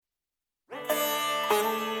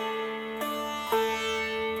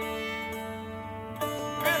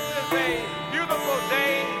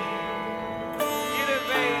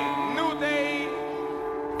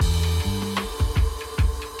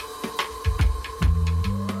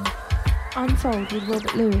Unfold with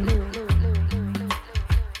Robert Louis.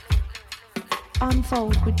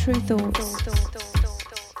 Unfold with True Thoughts.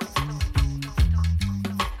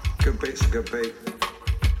 Good beats, good beat.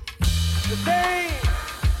 Today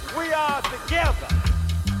we are together.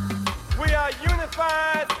 We are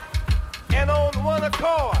unified and on one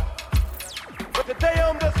accord. But today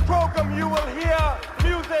on this program you will hear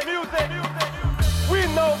music, music, music. We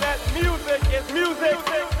know that music is music.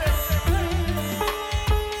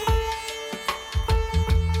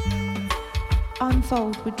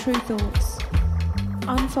 Unfold with True Thoughts.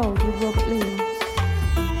 Unfold with Robert Louis.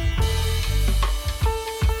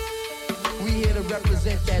 We here to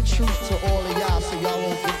represent that truth to all of y'all so y'all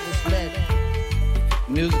won't get misled.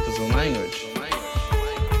 Music is a language.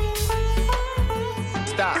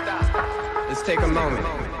 Stop. Let's take a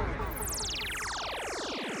moment.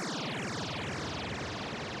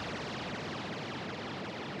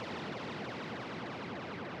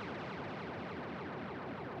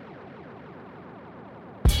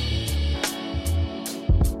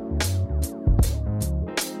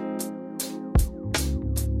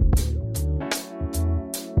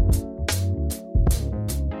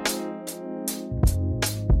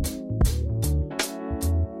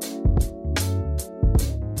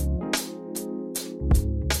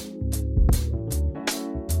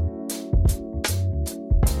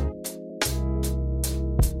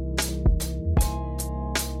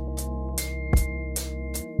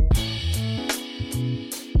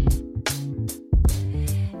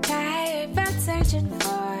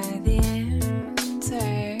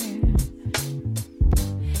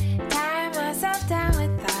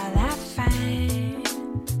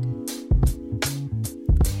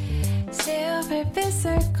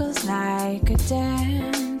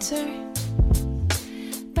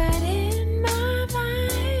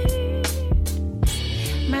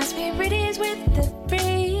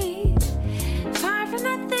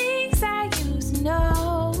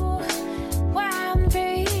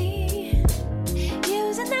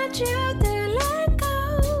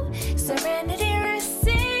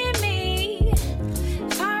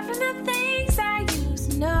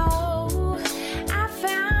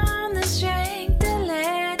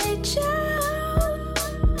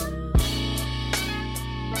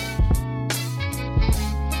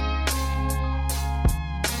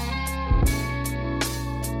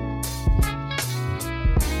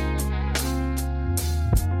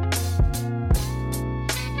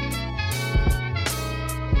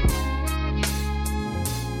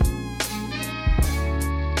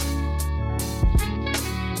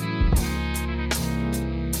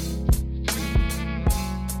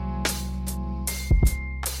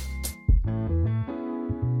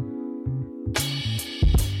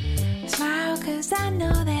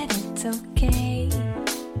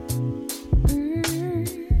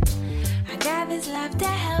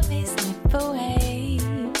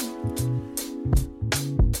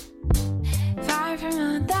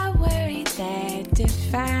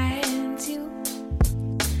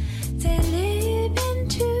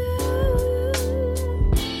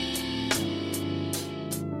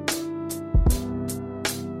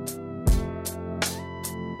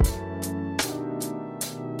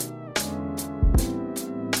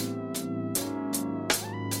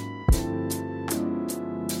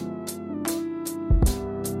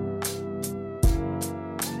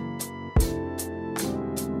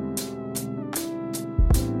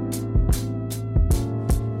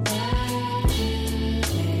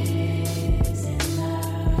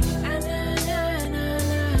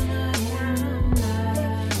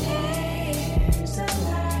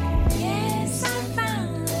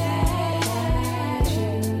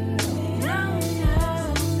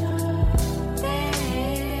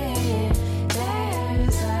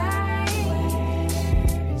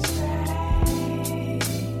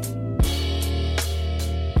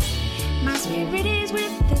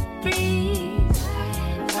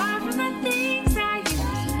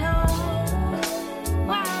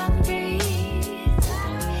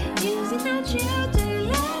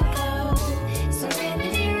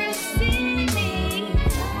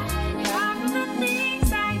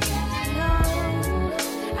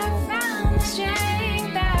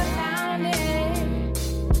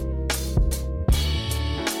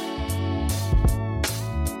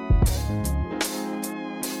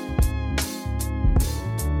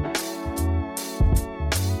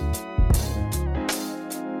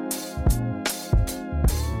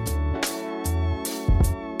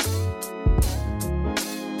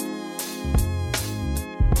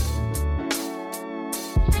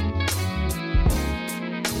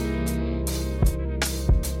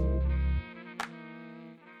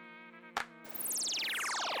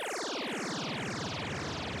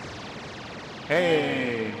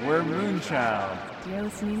 Hey, we're Moonchild. You're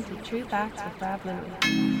listening to Truth Acts with Rob Lilly.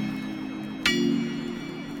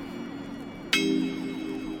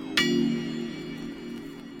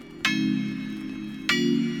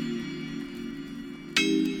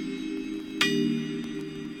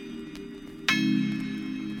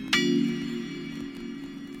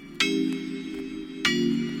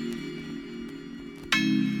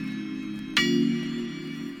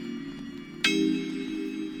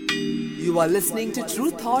 You are listening to True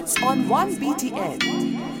Thoughts on 1BTN.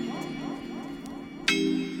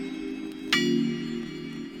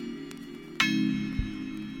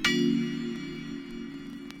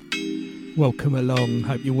 Welcome along,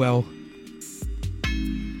 hope you're well.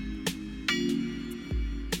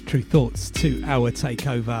 True Thoughts 2 hour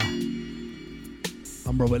takeover.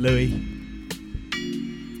 I'm Robert Louis.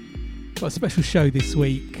 Got a special show this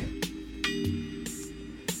week.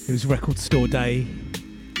 It was Record Store Day.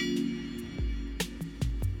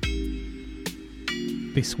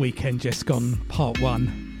 This weekend just gone, part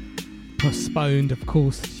 1. Postponed, of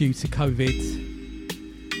course, due to COVID.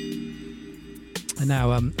 And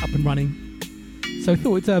now up and running. So I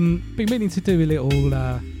thought I'd been meaning to do a little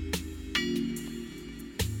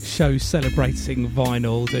show celebrating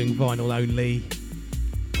vinyl, doing vinyl only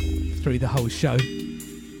through the whole show.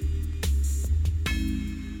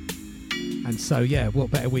 And so, yeah,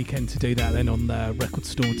 what better weekend to do that than on the Record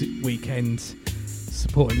Store weekend,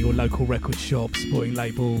 supporting your local record shop, supporting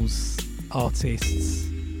labels, artists.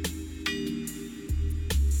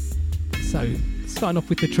 So, starting off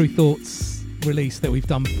with the True Thoughts release that we've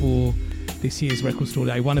done for this year's Record Store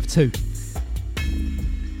Day, one of 2.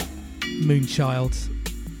 Moonchild,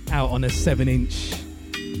 out on a 7-inch.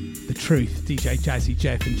 The Truth, DJ Jazzy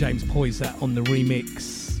Jeff and James Poyser on the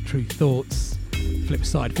remix. True Thoughts, flip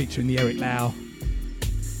side featuring the Eric Lau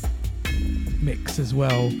mix as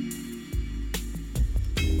well.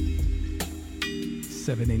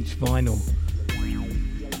 7-inch vinyl.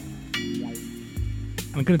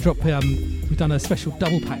 I'm going to drop, we've done a special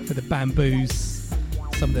double pack for the Bamboos,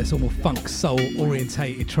 some of their sort of more funk soul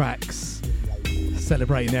orientated tracks,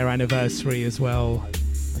 celebrating their anniversary as well.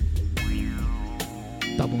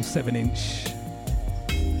 Double 7-inch.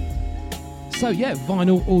 So yeah,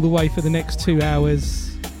 vinyl all the way for the next 2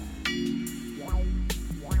 hours.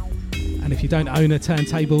 And if you don't own a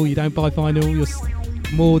turntable, you don't buy vinyl, you're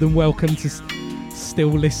more than welcome to still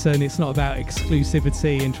listen. It's not about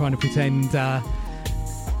exclusivity and trying to pretend the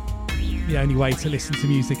only way to listen to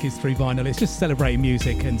music is through vinyl. It's just celebrating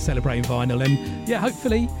music and celebrating vinyl. And yeah,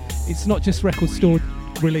 hopefully it's not just Record Store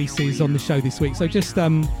releases on the show this week. So just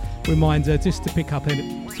reminder just to pick up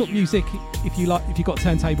and sort of music if you like, if you've got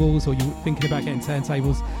turntables or you're thinking about getting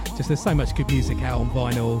turntables. Just there's so much good music out on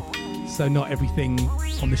vinyl. So not everything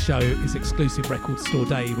on the show is exclusive Record Store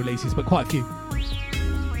Day releases, but quite a few.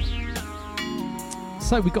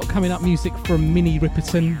 So we've got coming up music from Minnie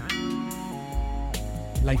Riperton,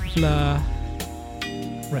 Les Fleurs,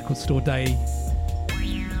 Record Store Day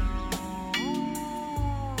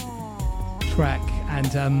track,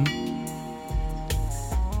 and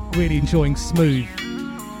really enjoying Smooth,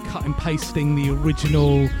 cut and pasting the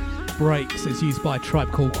original breaks as used by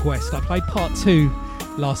Tribe Called Quest. I played part 2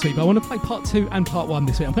 last week, but I want to play part 2 and part 1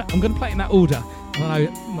 this week. I'm going to play it in that order. I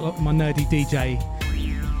know my nerdy DJ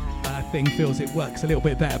thing feels it works a little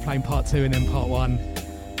bit better playing part 2 and then part 1.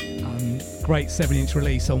 Great 7-inch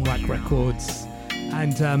release on Whack Records,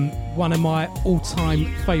 and one of my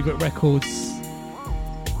all-time favourite records,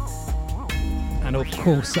 and of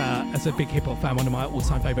course as a big hip-hop fan, one of my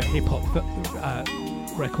all-time favourite hip-hop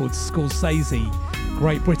records, Scorsese,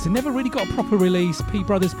 Great Britain. Never really got a proper release. P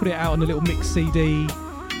Brothers put it out on a little mix CD,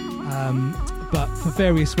 but for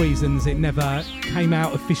various reasons it never came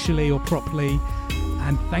out officially or properly.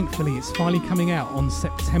 And thankfully it's finally coming out on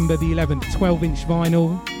September the 11th, 12-inch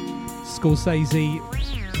vinyl. Scorsese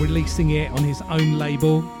releasing it on his own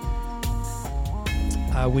label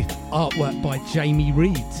with artwork by Jamie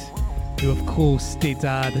Reed, who of course did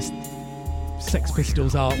the Sex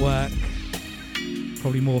Pistols artwork.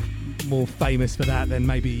 Probably more famous for that than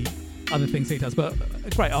maybe other things he does, but a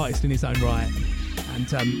great artist in his own right.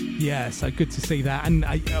 And yeah, so good to see that. And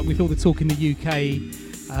with all the talk in the UK,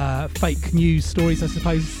 fake news stories, I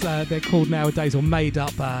suppose they're called nowadays, or made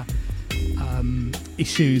up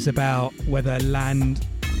issues about whether Land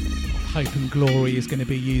of Hope and Glory is going to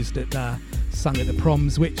be used sung at the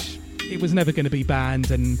proms, which it was never going to be banned,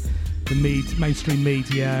 and the mainstream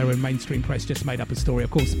media and mainstream press just made up a story.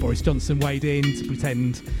 Of course, Boris Johnson weighed in to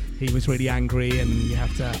pretend he was really angry, and you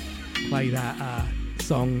have to play that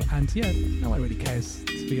song, and yeah, no one really cares,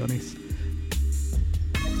 to be honest.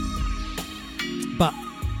 But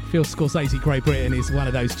feel Scorsese Great Britain is one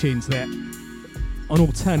of those tunes that, an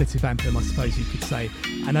alternative anthem, I suppose you could say.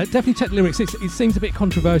 And I definitely checked the lyrics. It seems a bit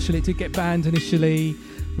controversial. It did get banned initially.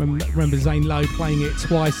 Remember Zane Lowe playing it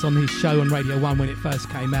twice on his show on Radio 1 when it first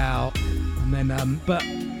came out. And then, but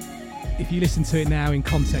if you listen to it now in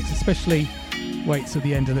context, especially wait till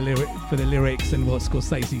the end of the lyrics and what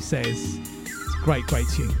Scorsese says, it's a great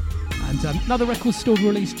tune. And another record store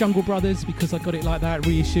release, Jungle Brothers, Because I Got It Like That,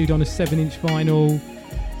 reissued on a 7-inch vinyl.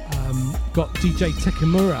 Got DJ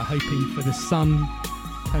Takamura, Hoping for the Sun,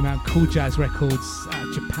 came out Cool Jazz Records out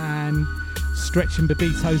of Japan. Stretch and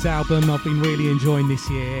Babito's album I've been really enjoying this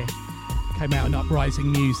year, came out on Uprising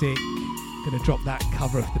Music. Gonna drop that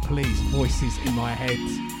Cover of the Police, Voices in My Head.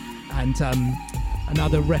 And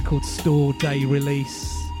another record store day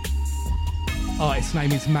release, artist's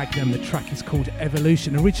name is Magnum, the track is called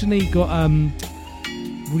Evolution. Originally got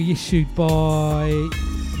reissued by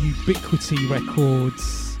Ubiquity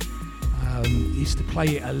Records. Used to play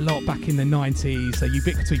it a lot back in the 90s. So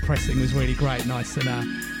Ubiquity pressing was really great, nice and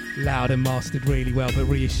loud and mastered really well, but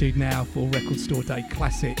reissued now for Record Store Day.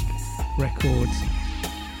 Classic record,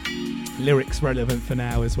 lyrics relevant for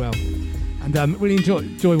now as well. And really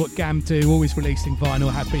enjoy what GAM do, always releasing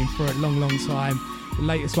vinyl, have been for a long time. The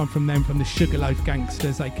latest one from them, from the Sugarloaf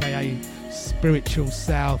Gangsters, aka Spiritual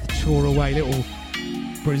South, Chore Away, little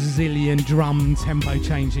Brazilian drum tempo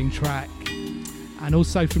changing track. And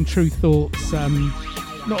also from True Thoughts,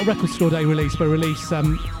 not a Record Store Day release, but a release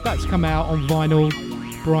that's come out on vinyl.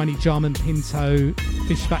 Bryony Jarman Pinto,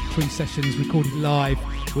 Fish Factory sessions recorded live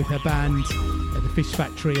with her band at the Fish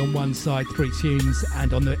Factory on one side, 3 tunes,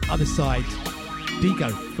 and on the other side,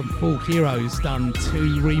 Digo from Full Heroes done 2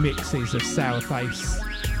 remixes of Sourface.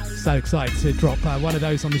 So excited to drop one of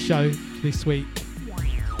those on the show this week.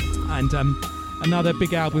 And another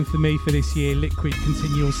big album for me for this year, Liquid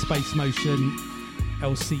Continual Space Motion,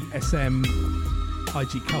 LCSM,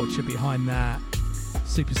 IG Culture behind that,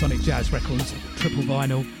 Supersonic Jazz Records, triple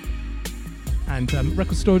vinyl, and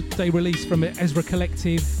Record Store Day release from Ezra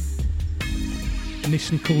Collective,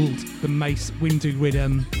 initially called the Mace Windu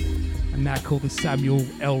Rhythm, and now called the Samuel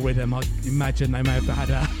L Rhythm. I imagine they may have had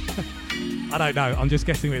a I don't know, I'm just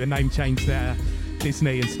guessing with the name change there.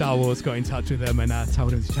 Disney and Star Wars got in touch with them and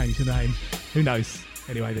told them to change the name. Who knows?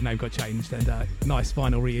 Anyway, the name got changed, and nice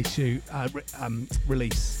vinyl reissue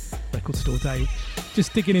release, Record Store Day.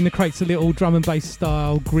 Just digging in the crates a little drum and bass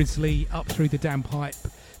style, Grizzly, Up Through the Downpipe,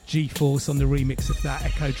 G-Force on the remix of that,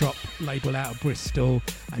 Echo Drop label out of Bristol,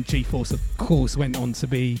 and G-Force of course went on to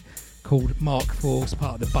be called Mark Force,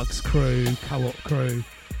 part of the Bugs crew, Co-op crew,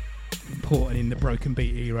 important in the Broken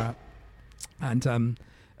Beat era. And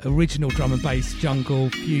original drum and bass, jungle,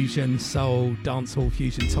 fusion, soul, dancehall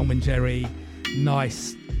fusion, Tom and Jerry.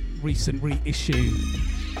 Nice recent reissue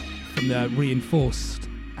from the reinforced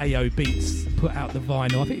AO Beats, put out the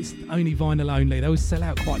vinyl. I think it's only vinyl only. They always sell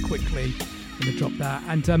out quite quickly when they drop that.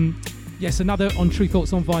 And yes, another on True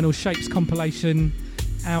Thoughts on Vinyl Shapes compilation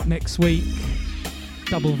out next week,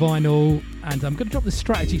 double vinyl. And I'm going to drop the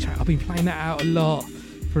Strategy track. I've been playing that out a lot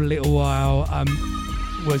for a little while.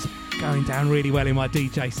 Was going down really well in my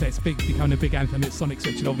DJ sets, becoming a big anthem at Sonic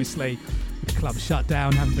Switch, and obviously the club shut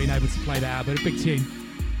down, haven't been able to play that out, but a big tune.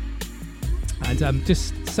 And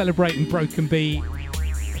just celebrating Broken Beat,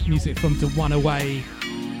 music from The One Away,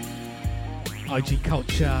 IG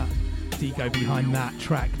Culture, Digo behind that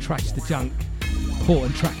track, Trash the Junk,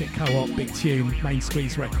 important track at Co-op, big tune, Main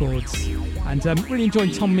Squeeze Records. And really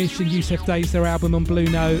enjoying Tom Misch and Yusef Days, their album on Blue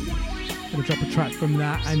Note. Gonna drop a track from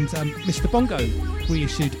that, and Mr. Bongo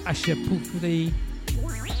reissued Asha Puthri.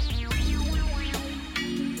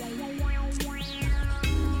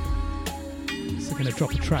 So gonna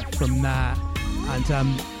drop a track from that,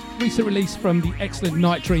 and recent release from the excellent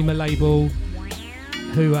Night Dreamer label,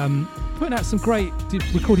 who putting out some great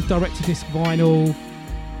recorded direct-to-disc vinyl.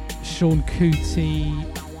 Sean Cootie,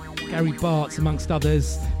 Gary Bartz amongst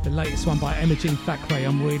others. The latest one by Imogen Thackeray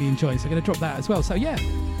I'm really enjoying, so I'm gonna drop that as well. So yeah,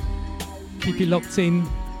 keep you locked in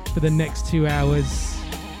for the next 2 hours.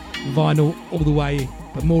 Vinyl all the way,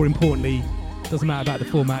 but more importantly, doesn't matter about the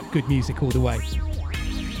format, good music all the way.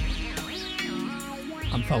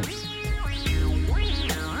 Unfolds.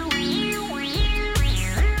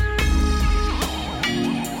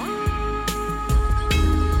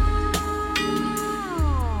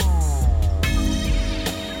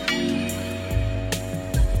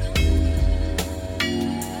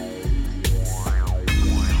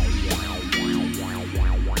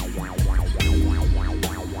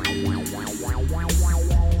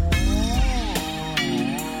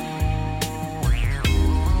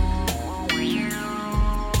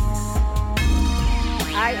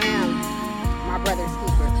 I am my brother's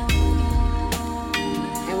keeper.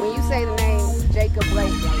 Jacob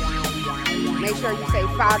Blake. Make sure you say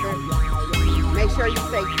father. Make sure you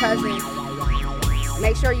say cousin.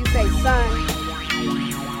 Make sure you say son.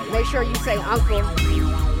 Make sure you say uncle.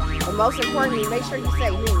 But most importantly, make sure you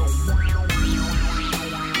say human.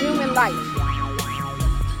 Human life.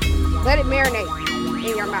 Let it marinate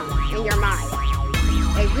in your mouth, in your mind.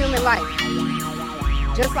 A human life.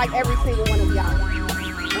 Just like every single one of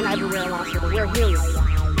y'all. And I realize that we're human.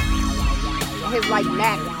 His life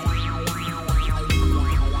matters.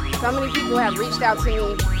 So many people have reached out to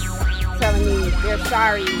me telling me they're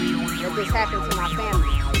sorry that this happened to my family.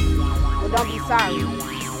 Well, don't be sorry,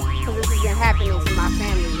 because this has been happening to my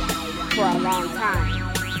family for a long time.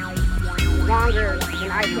 Longer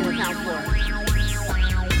than I can account for.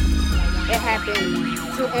 It happened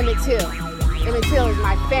to Emmett Till. Emmett Till is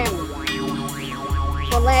my family.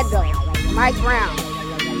 Orlando, Mike Brown,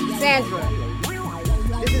 Sandra.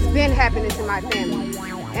 This has been happening to my family.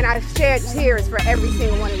 And I've shared tears for every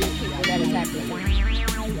single one of these people that has happened.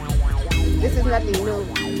 This is nothing new.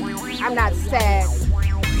 I'm not sad.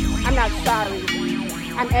 I'm not sorry.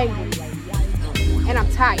 I'm angry. And I'm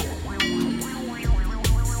tired.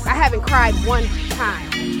 I haven't cried one time.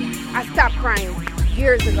 I stopped crying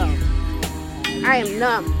years ago. I am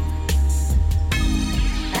numb.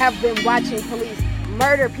 I have been watching police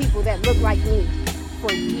murder people that look like me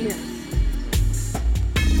for years.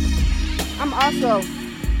 I'm also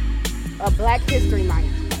a Black History Month.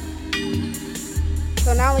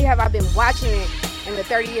 So not only have I been watching it in the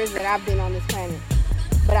 30 years that I've been on this planet,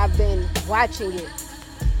 but I've been watching it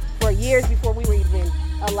for years before we were even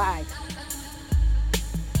alive.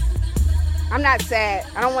 I'm not sad.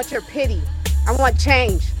 I don't want your pity. I want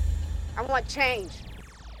change. I want change.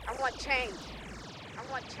 I want change.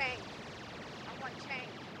 I want change. I want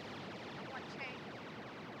change. I want change.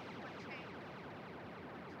 I want change.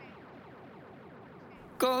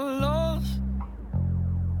 Got lost,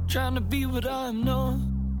 trying to be what I am not.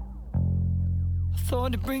 I thought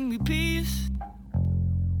it'd bring me peace.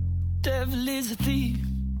 Devil is a thief.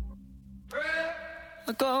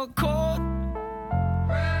 I got caught,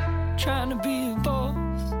 trying to be a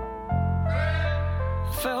boss.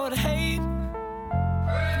 I felt hate,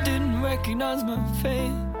 didn't recognize my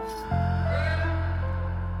face.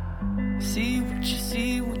 See what you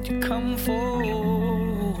see when you come forward.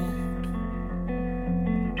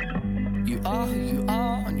 You are who you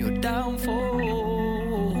are on your downfall.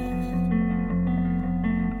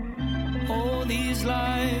 All these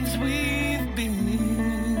lives we've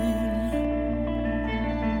been,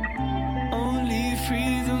 only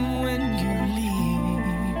freedom when you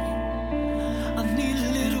leave. I need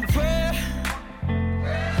a little prayer.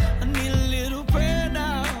 I need a little prayer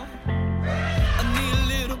now. I need a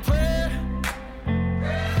little prayer.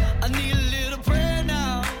 I need a little prayer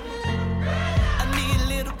now. I need a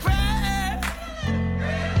little prayer.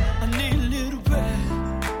 I need a little prayer.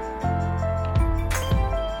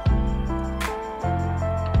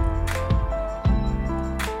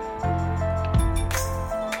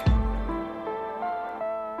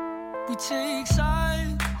 We take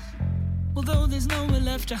sides, although there's nowhere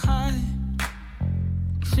left to hide.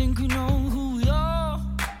 Think we know who we are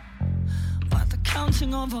by the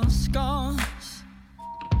counting of our scars.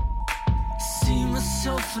 See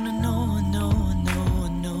myself and I know, I know, I know, I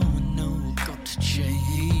know, I know I've got to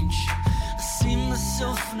change. I see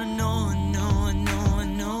myself and I know, I know, I know, I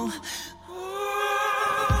know.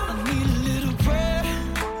 I need a little prayer.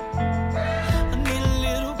 I need a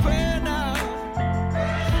little prayer now.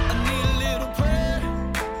 I need a little prayer.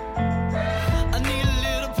 I need a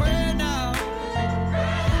little prayer now.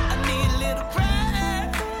 I need a little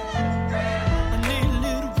prayer. I need a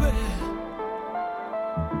little prayer.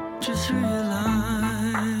 Just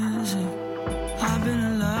realizing I've been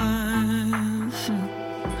alive through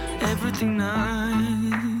everything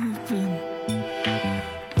I've been.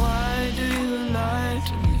 Why do you lie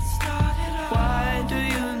to me? Why do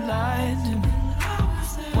you lie to me?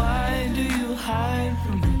 Why do you hide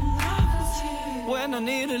from me? When I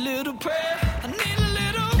need a little prayer, I need a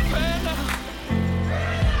little prayer now.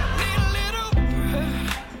 I need a little prayer.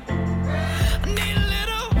 I need a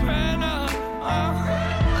little prayer now.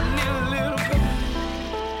 I need a little prayer.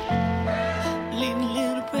 Need a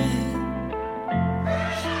little prayer.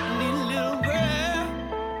 I need a little prayer.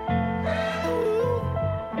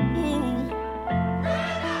 Ooh, ooh.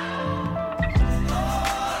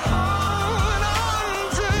 Hold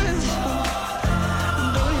on to this.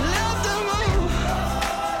 Don't you let them move.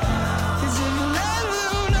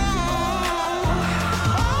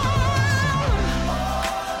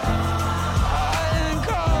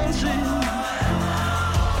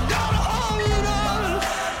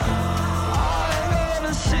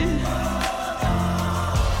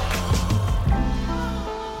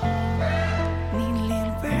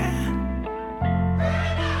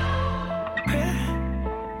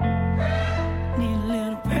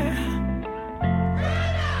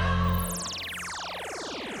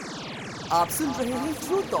 आप सुन रहे हैं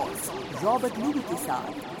true thoughts Robert Luby के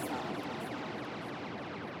साथ।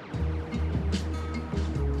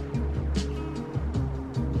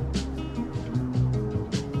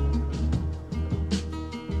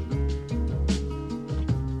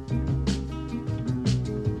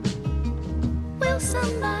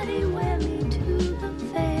 Somebody wear me to the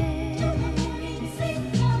fair?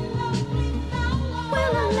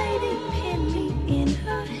 Will a lady pin me in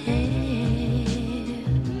her hair?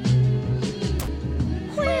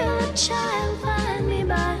 Will a child find me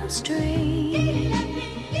by a string?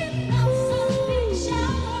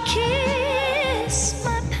 Kiss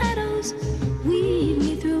my petals, weave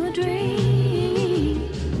me through a dream.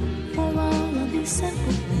 For all of these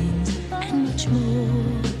simple things and much more,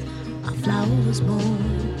 a flower was born.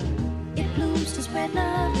 It blooms to spread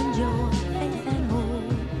love and joy, faith and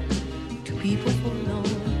hope to people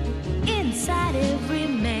forlorn. Inside every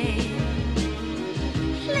man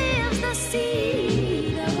lives the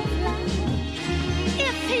seed of a flower.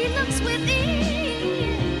 If he looks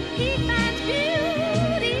within, he finds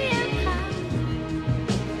beauty and power.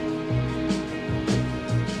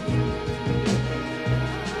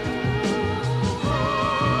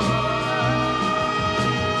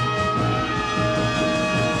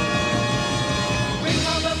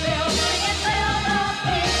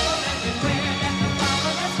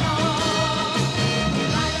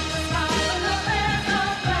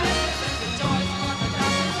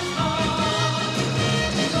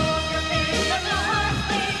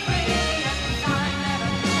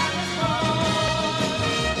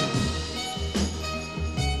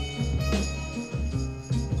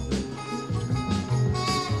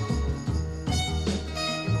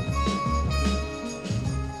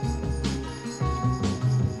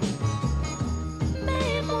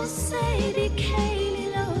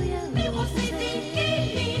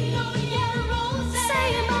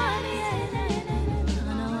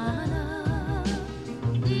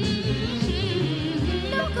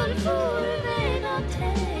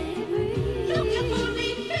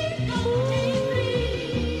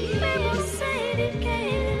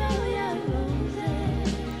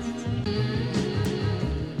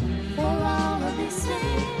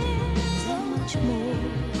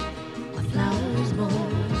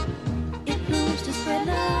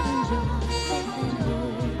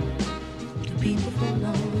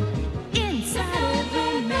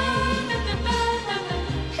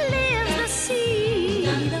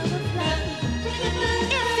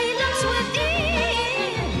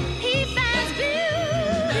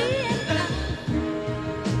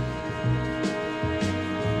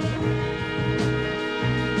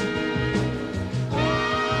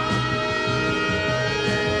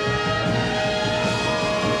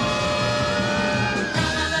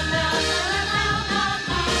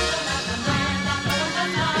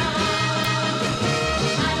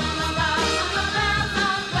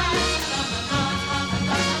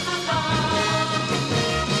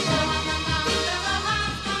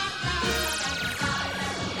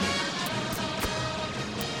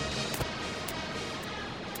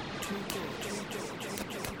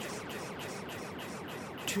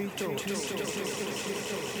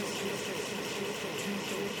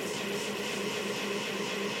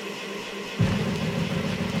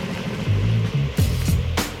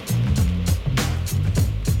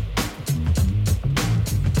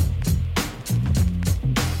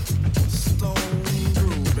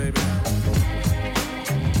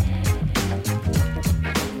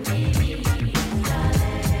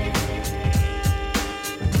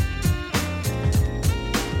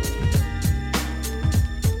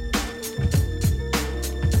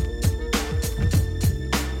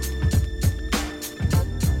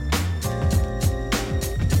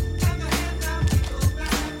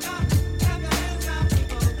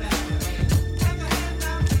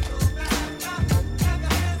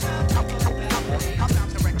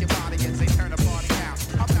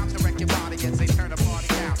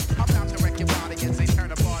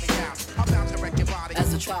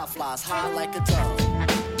 Flies high like a dove.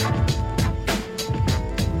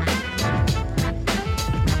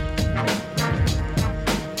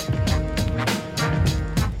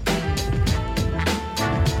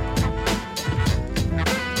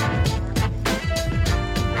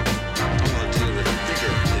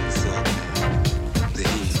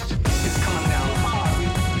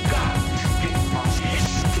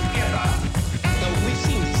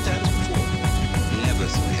 Never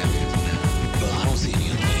so heavy as now. Well, I don't see any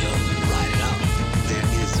other way up than ride it out.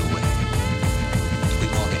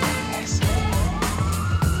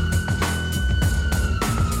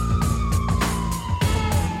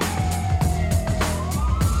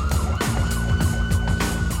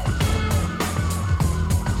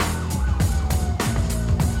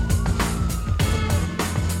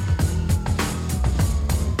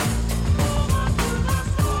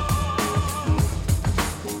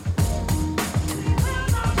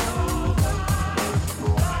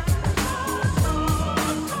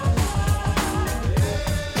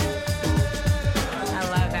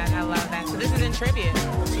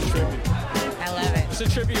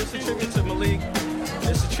 It's a tribute to Malik.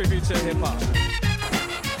 It's a tribute to hip hop.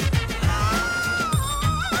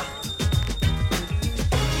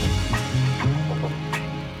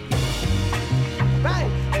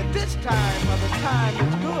 Right, at this time of the time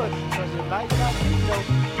is good, because it might not be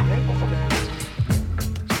no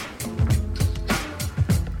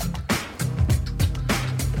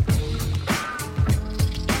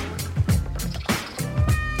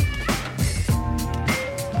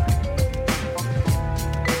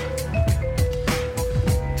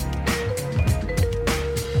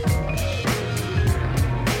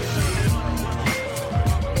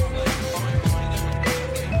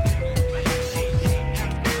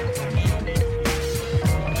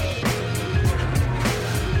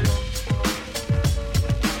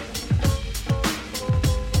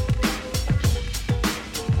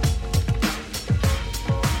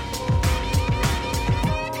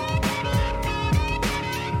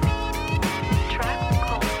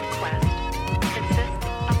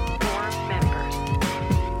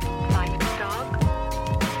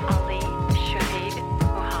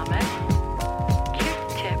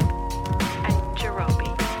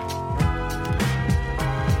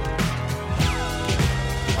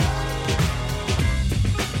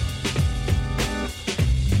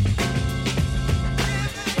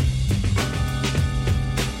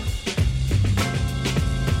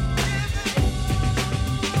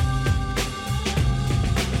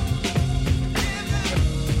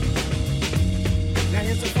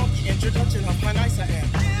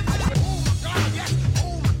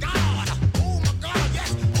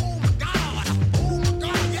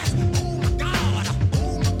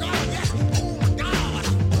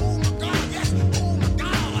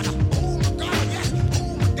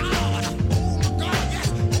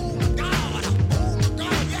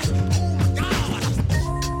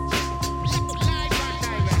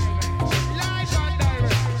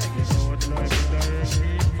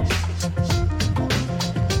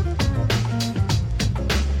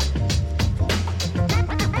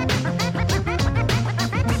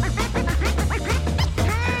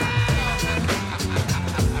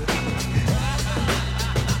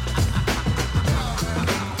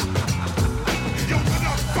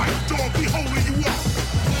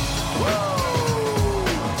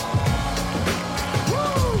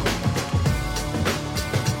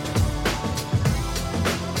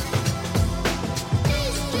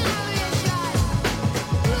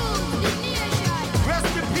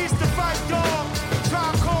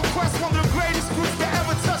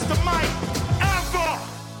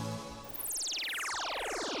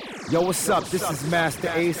Yo, what's up? This is Master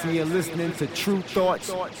Ace, and you're listening to True Thoughts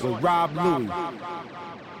with Rob Louie.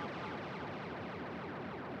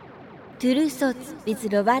 True Thoughts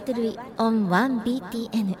with Robert Louie on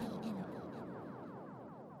 1BTN.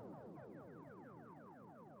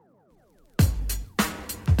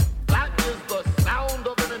 That is the sound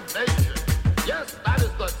of an invasion. Yes, that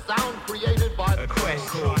is the sound created by the Quest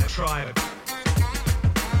Tribe.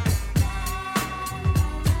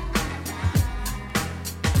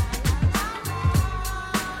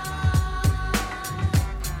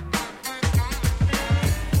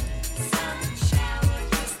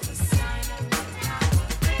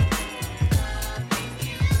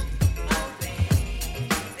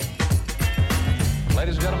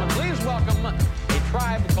 Ladies and gentlemen, please welcome a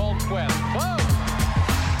tribe called Quest. Whoa!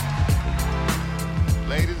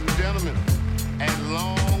 Ladies and gentlemen, at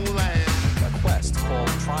long last, A Quest called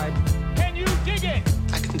Tribe. Can you dig it?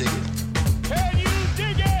 I can dig it. Can you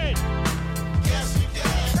dig it? Yes, we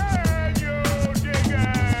can. Can you dig it?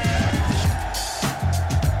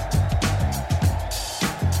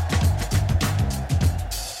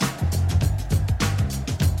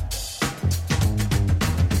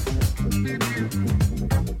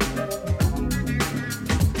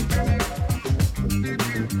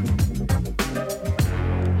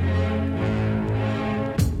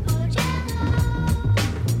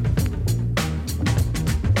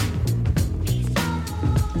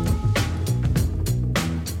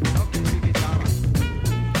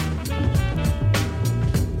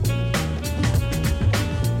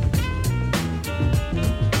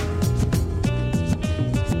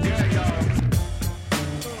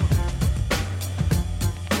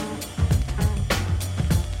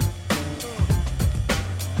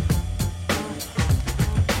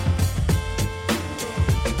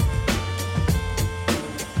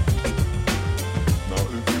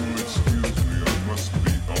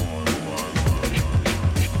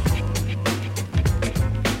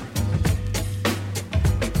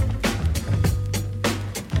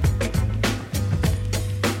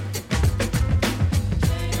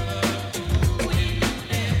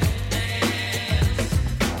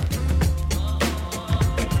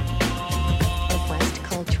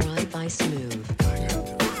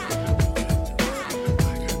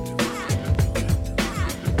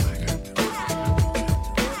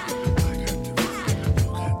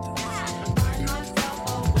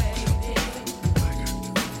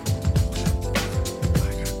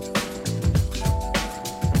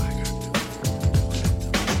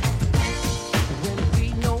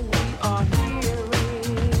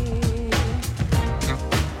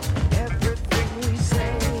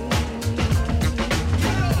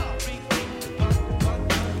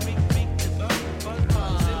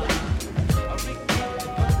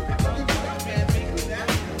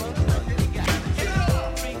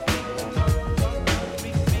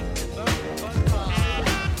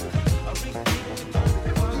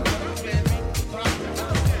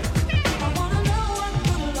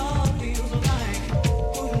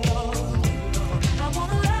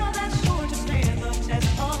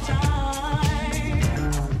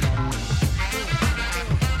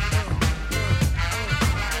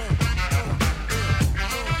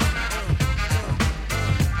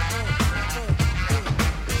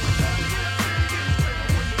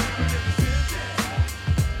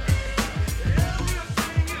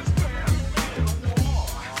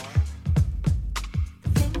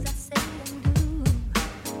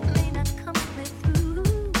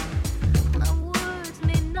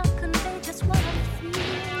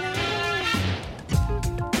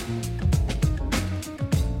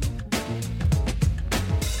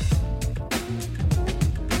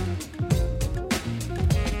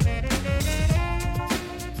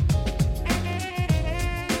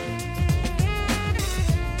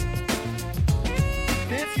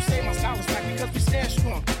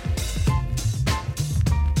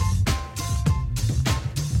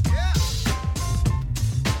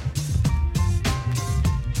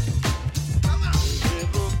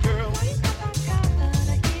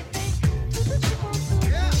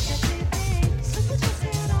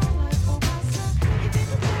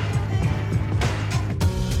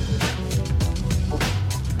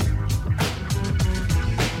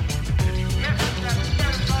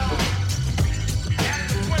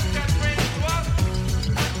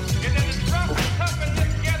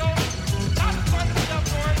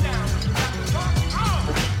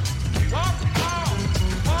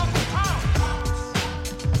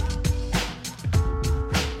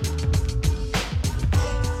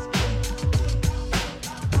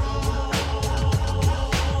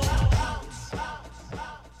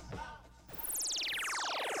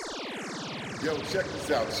 Yo, check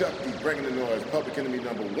this out. Chuck D bringing the noise. Public Enemy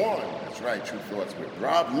 #1. That's right, True Thoughts with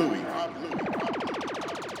Rob Louie.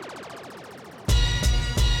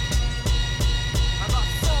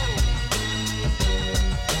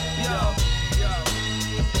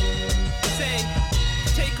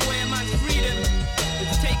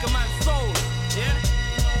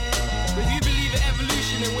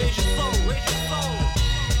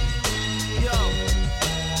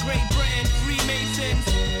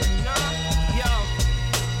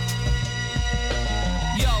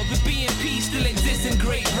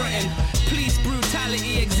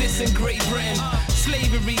 In Great Britain,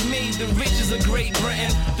 slavery made the riches of Great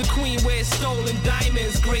Britain. The Queen wears stolen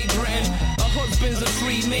diamonds, Great Britain. Her husband's a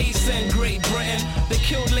Freemason, Great Britain. They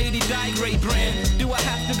killed Lady Di, Great Britain. Do I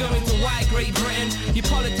have to go into why, Great Britain? Your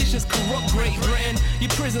politicians corrupt, Great Britain.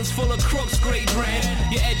 Your prisons full of crooks, Great Britain.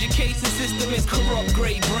 Your education system is corrupt,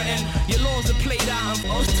 Great Britain. Your laws are played out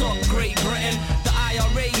on top, Great Britain. The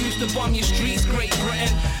IRA used to bomb your streets, Great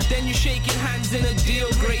Britain. Then you're shaking hands in a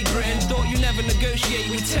deal, Great Britain. Thought you never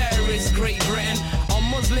negotiate with terrorists, Great Britain. Are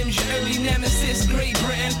Muslims your only nemesis, Great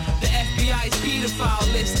Britain? The FBI's pedophile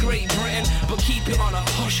list, Great Britain. But keep it on a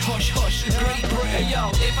hush, hush, hush, Great Britain.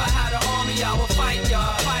 Yo, if I had an army, I would fight ya,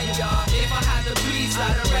 fight ya. If I had the police,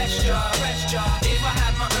 I'd arrest ya, arrest ya. If I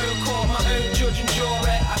had my own court, my own judge and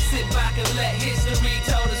jury, I sit back and let history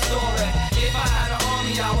tell the story. If I had an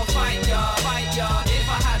army, I would fight ya, fight ya. If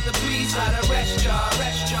I had the police, I'd arrest ya,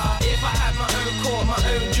 arrest ya. If I had my own court, my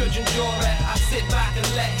own judge and jury, I sit back and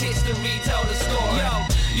let history tell the story. Yo,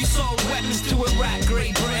 you sold weapons to Iraq,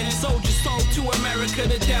 Great Britain. Soldiers sold to America,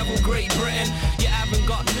 the devil, Great Britain. You haven't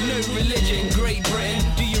got no religion, Great Britain.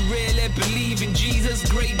 Do you really believe in Jesus,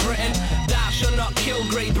 Great Britain? Thou shalt not kill,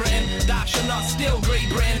 Great Britain. Thou shalt not steal, Great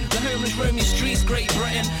Britain. The homeless roam your streets, Great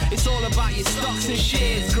Britain. It's all about your stocks and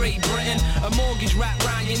shares, Great Britain. A mortgage wrapped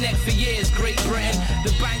round your neck for years, Great Britain.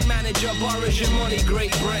 The bank manager borrows your money,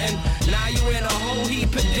 Great Britain. Now you're in a whole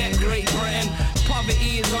heap of debt, Great Britain.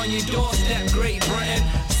 Poverty is on your doorstep, Great Britain.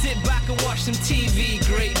 Sit back and watch some TV,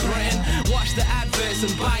 Great Britain. Watch the adverts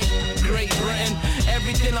and buy, Great Britain.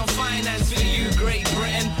 Everything on finance for you, Great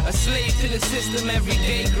Britain. A slave to the system every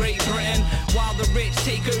day, Great Britain. While the rich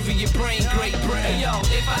take over your brain, Great Britain. Yo,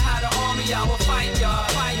 if I had an army, I would fight ya,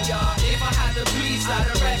 fight ya. If I had the police, I'd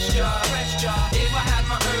arrest ya, arrest ya. If I had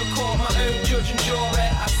my own court, my own judge and jury,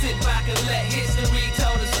 I sit back and let history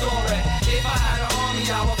tell the story. If I had an army,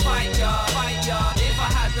 I would fight ya, fight ya. If I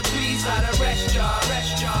had the police, I'd arrest ya,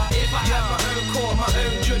 arrest ya. If I had my own court, my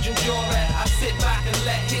own judge and jury, I sit back and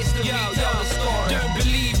let history tell the story. Don't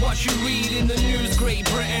believe what you read in the news, Great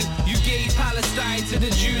Britain. You gave Palestine to the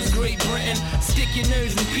Jews, Great Britain. Stick your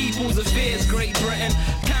nose in people's affairs, Great Britain.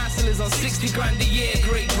 Councillors on 60 grand a year,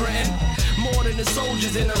 Great Britain. More than the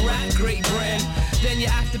soldiers in Iraq, Great Britain. Then you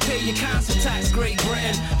have to pay your council tax, Great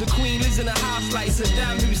Britain. The Queen lives in a house like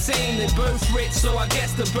Saddam Hussein. They're both rich, so I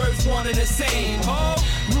guess they're both one and the same. Oh,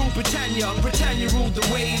 rule Britannia, Britannia ruled the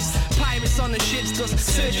waves. Pirates on the ships just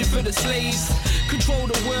searching for the slaves. Control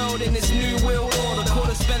the world in this new world order. Could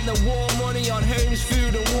have spent the war money on homes,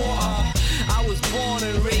 food and water. I was born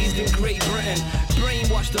and raised in Great Britain.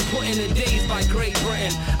 Brainwashed and put in the days by Great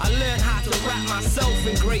Britain. I learned how to wrap myself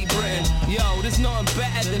in Great Britain. Yo, there's nothing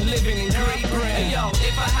better than living in Great Britain. Yo,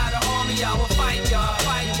 if I had an army, I would fight ya,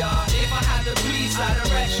 fight ya. If I had the police, I'd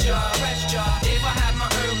arrest ya, arrest ya. If I had my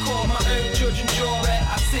own court, my own judge and jury,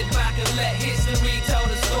 I sit back and let history tell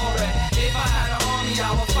the story. If I had an army,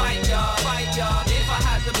 I would fight ya, fight ya. If I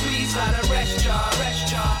had the police, I'd arrest ya,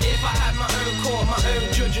 arrest ya. If I had my own court, my own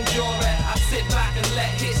judge and jury, I sit back and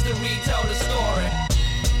let history tell the story.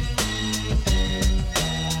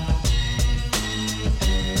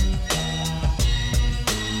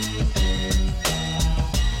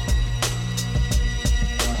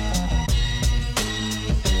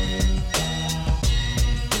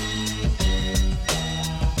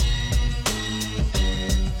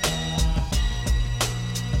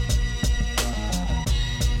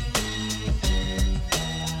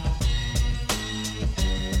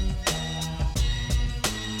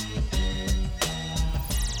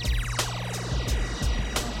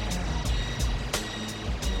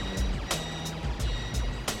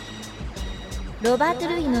ロバート・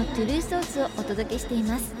ルイのトゥルーソースをお届けしてい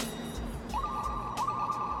ます。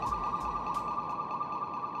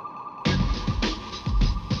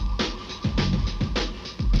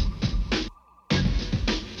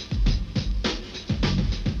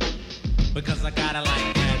Because I gotta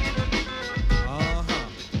like that. Uh-huh.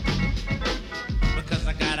 Because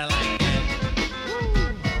I gotta like that.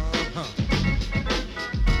 Uh-huh.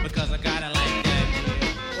 Because I gotta like that.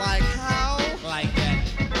 Yeah. Like how? Like that.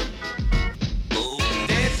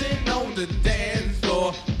 Dancing on the dance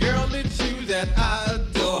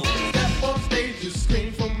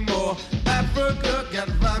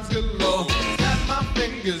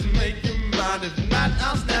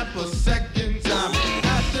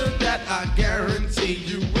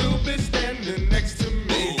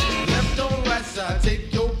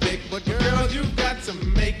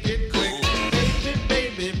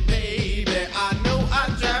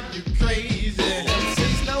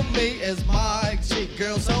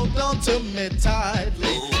on to me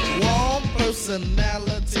tightly. Warm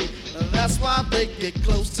personality, that's why they get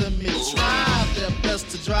close to me. Try their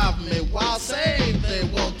best to drive me wild, say they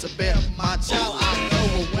want to bear my child. I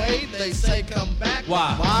go away, they say come back.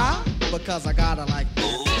 Why? Why? Because I got her like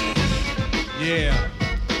that. Yeah.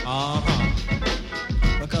 Uh-huh.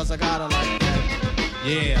 Because I got her like that.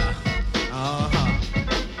 Yeah. Uh-huh.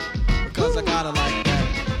 Because I got her like that.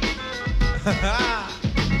 Because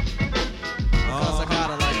I got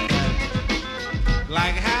her like that.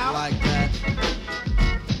 Like how? Like that.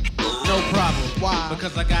 No problem. Why?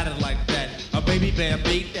 Because I got it like that. A baby bear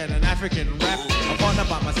beat and an African rap. A partner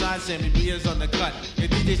by my side, Sammy B is on the cut. Your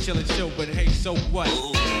DJ chillin' chill, but hey, so what?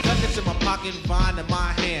 Nuggets in my pocket, vine in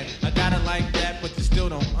my hand. I got it like that, but you still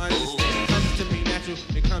don't understand. It comes to me natural,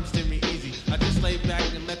 it comes to me easy. I just lay back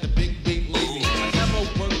and let the big beat lead me. I never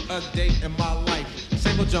worked a day in my life.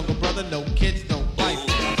 Single jungle brother, no kids, no wife.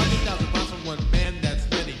 100,000 pounds from one man, that's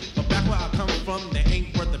many. But back where I come from, they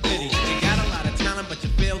ain't worth a penny. You got a lot of talent, but you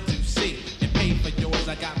fail to see. And pay for yours,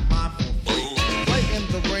 I got mine for free. Play in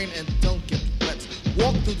the rain and don't get wet.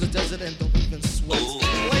 Walk through the desert and don't even sweat.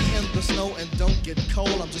 Play in the snow and don't get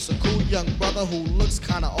cold. I'm just a cool young brother who looks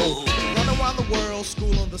kinda old. Run around the world,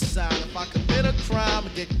 school on the side. If I commit a crime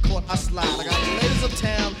and get caught, I slide. I got ladies of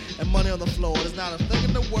town and money on the floor. There's not a thing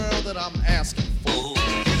in the world that I'm asking for.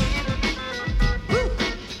 Woo.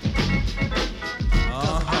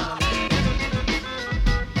 Uh-huh.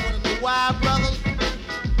 Wanna know why, brother?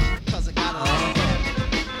 Cause I got her like that.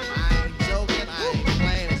 I ain't joking, I ain't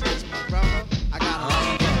playing, it's just my brother. I got her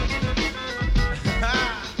like that.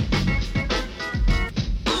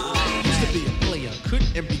 Used to be a player,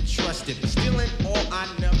 couldn't be trusted. Stealing all I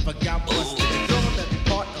never got busted. The girl that be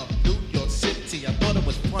part of New York City, I thought it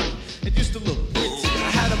was funny. It used to look pretty. I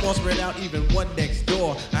had them all spread out, even one next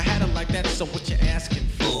door. I had them like that, so what you asking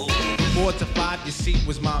for? 4 to 5, you see,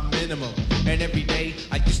 was my minimum. And every day,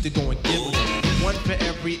 I used to go and give them. One for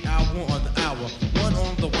every hour on the hour. One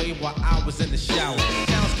on the way while I was in the shower.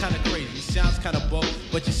 Sounds kinda crazy, sounds kinda bull,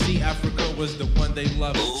 but you see, Africa was the one they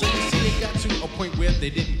loved. So you see, it got to a point where they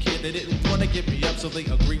didn't care. They didn't wanna give me up, so they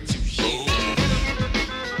agreed to share.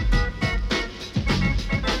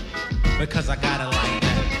 Because I got it like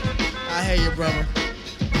that. I hear you, brother.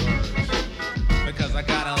 Because I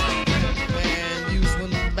got it like that. Man, you's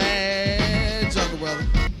one bad jungle brother.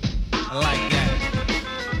 Like that.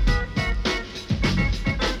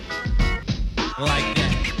 Like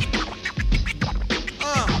that.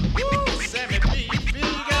 Woo, Sammy B, you feel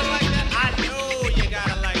you got it like that? I know you got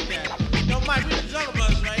it like that. Yo, Mike, we the Jungle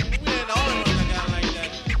Brothers, right? We ain't the only ones that got it like that.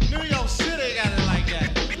 New York City got it like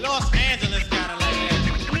that. Los Angeles got it like that.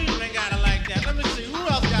 Cleveland got it like that. Let me see, who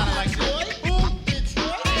else got it like that? Who?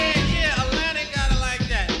 Detroit? Yeah, Atlanta got it like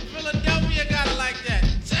that. Philadelphia got it like that.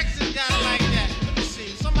 Texas got it like that. Let me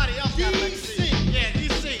see, somebody else got it like that. Yeah,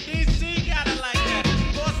 DC got it like that.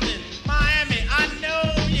 Boston, Miami, I know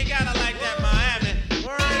you got it like that, Miami.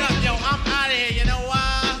 Word up, yo, I'm out of here, you know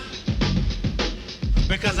why?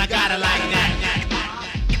 Because I got it like that.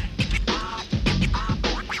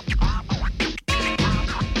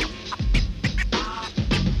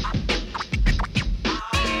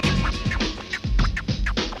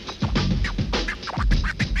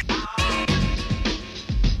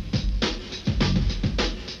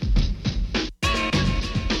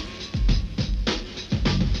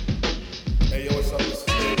 Hey, yo, what's up? This is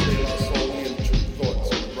Dave De La Soul. We in True Thoughts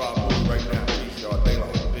with Rob Louie right now. Peace, y'all. De La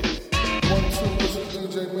Peace. 1, 2, this is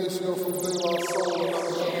DJ Maceo from De La Soul.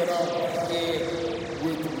 And I'm hanging out here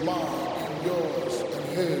with mine and yours and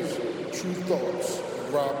his True Thoughts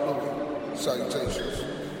with Rob Louie. Salutations.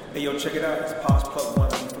 Hey, yo, check it out. It's Posh Plug One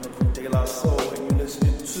from the group De La Soul, and you're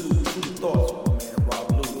listening to True Thoughts with my man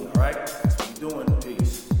Rob Louie. All right? That's what we're doing.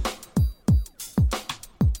 Peace.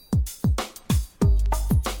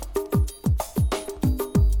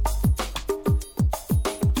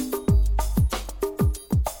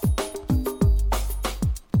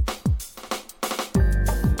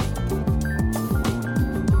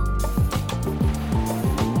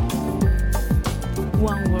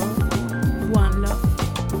 One world, one love,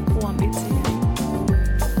 one BTN.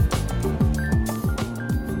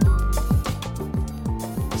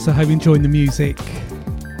 So hope you're enjoying the music.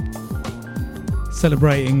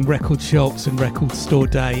 Celebrating record shops and record store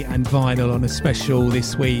day and vinyl on a special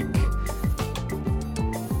this week.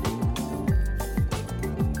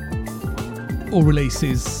 All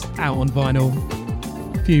releases out on vinyl.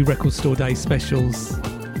 A few record store day specials.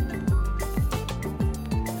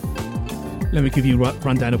 Let me give you a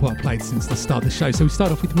rundown of what I played since the start of the show. So we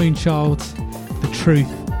start off with Moonchild, The Truth,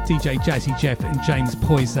 DJ Jazzy Jeff and James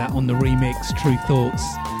Poyser on the remix True Thoughts.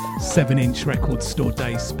 7-inch Record Store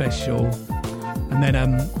Day special. And then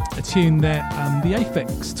a tune that the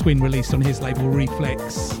Aphex Twin released on his label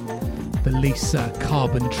Reflex, the Lisa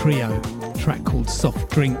Carbon Trio, track called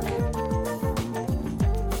Soft Drink.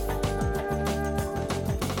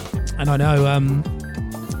 And I know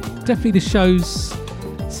definitely the shows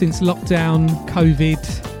since lockdown,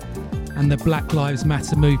 COVID and the Black Lives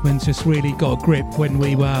Matter movement just really got a grip when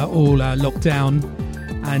we were all locked down.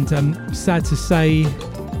 And sad to say,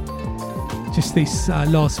 just this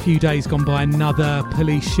last few days gone by, another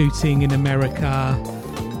police shooting in America,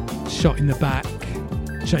 shot in the back,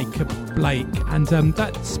 Jacob Blake. And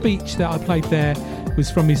that speech that I played there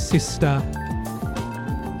was from his sister,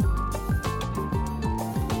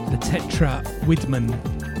 the Tetra Widman.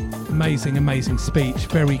 Amazing, amazing speech,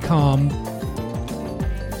 very calm,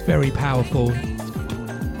 very powerful.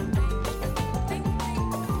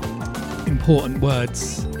 Important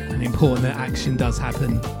words, and important that action does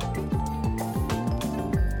happen.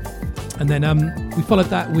 And then we followed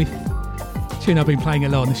that with a tune I've been playing a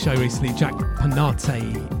lot on the show recently, Jack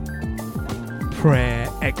Panate, Prayer,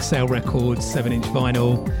 XL Records, 7-inch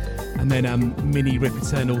vinyl, and then Minnie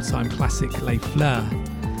Riperton, all-time classic Les Fleurs.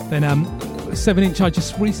 Then 7-inch I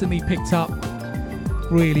just recently picked up,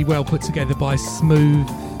 really well put together by Smooth,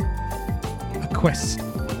 a quest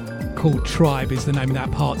called Tribe is the name of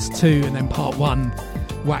that, parts 2, and then part 1,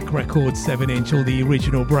 Whack Records 7-inch, all the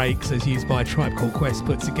original breaks as used by Tribe Called Quest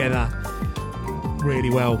put together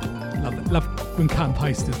really well. Love when cut and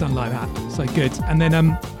paste is done like that, so good. And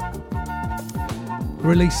then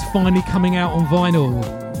release finally coming out on vinyl,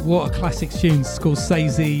 what a classic tune,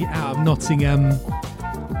 Scorsese out of Nottingham,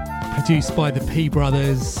 produced by the P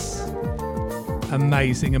Brothers,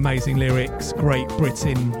 amazing lyrics, great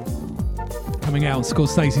Britain, coming out on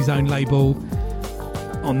Scorsese's own label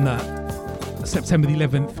on September the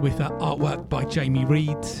 11th with artwork by Jamie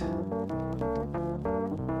Reed.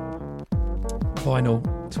 Vinyl,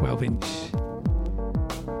 12-inch.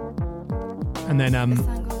 And then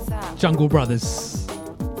Jungle Brothers,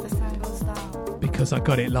 Because I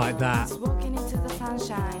Got It Like That.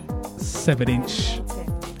 7-inch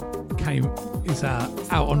is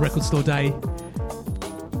out on Record Store Day.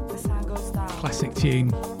 Classic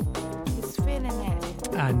tune.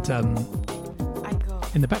 And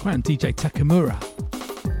in the background, DJ Takamura,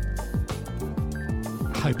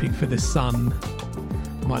 Hoping for the Sun.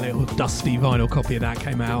 My little dusty vinyl copy of that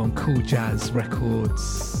came out on Cool Jazz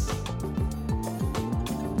Records.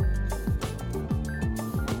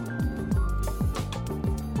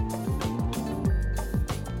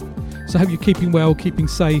 So I hope you're keeping well, keeping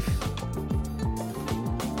safe.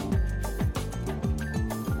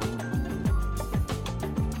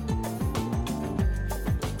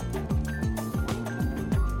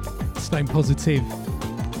 Staying positive.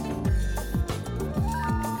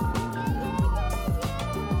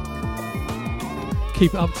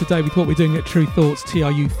 Keep up to date with what we're doing at True Thoughts,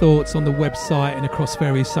 TRU Thoughts, on the website and across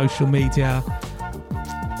various social media.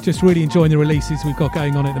 Just really enjoying the releases we've got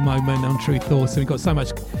going on at the moment on True Thoughts, and we've got so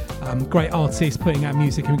much great artists putting out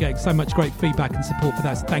music, and we're getting so much great feedback and support for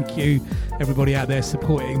that. So thank you everybody out there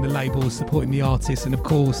supporting the labels, supporting the artists, and of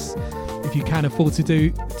course if you can afford to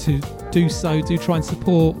do so, do try and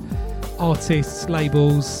support artists,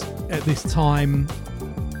 labels at this time.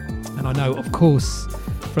 And I know of course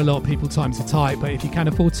for a lot of people times are tight, but if you can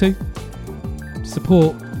afford to,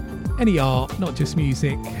 support any art, not just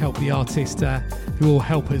music, help the artist who will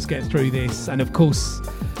help us get through this. And of course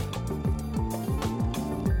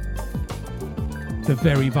the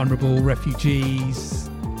very vulnerable refugees,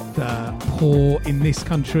 the poor in this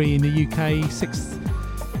country, in the UK, 6th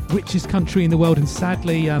richest country in the world. And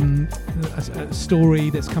sadly a story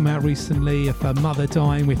that's come out recently of a mother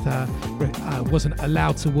dying with wasn't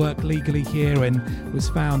allowed to work legally here and was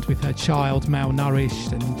found with her child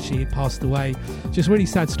malnourished, and she had passed away. Just really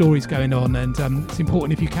sad stories going on, and it's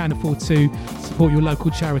important, if you can afford to, support your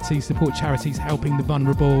local charities, support charities helping the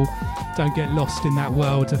vulnerable. Don't get lost in that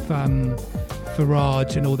world of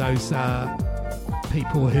Farage and all those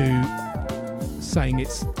people who saying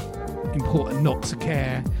it's important not to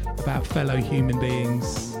care about fellow human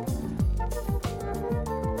beings.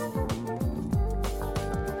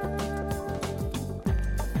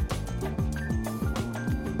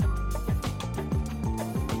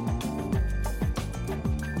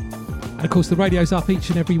 And of course the radio's up each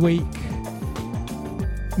and every week.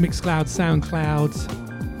 Mixcloud, SoundCloud.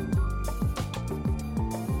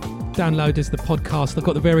 Download as the podcast. I've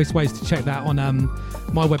got the various ways to check that on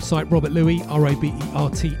my website, Robert Louis,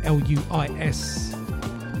 RobertLouis.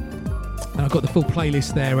 And I've got the full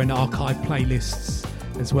playlist there and archive playlists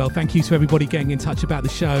as well. Thank you to everybody getting in touch about the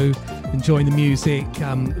show. enjoying the music.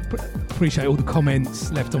 Appreciate all the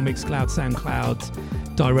comments left on Mixcloud,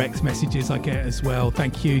 SoundCloud, direct messages I get as well.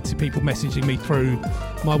 Thank you to people messaging me through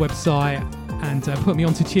my website and put me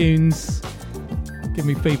onto tunes. Give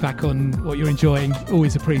me feedback on what you're enjoying.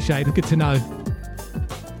 Always appreciated. Good to know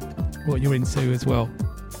what you're into as well.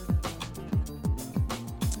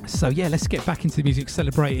 So yeah, let's get back into the music,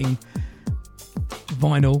 celebrating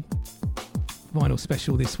vinyl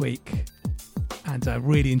special this week, and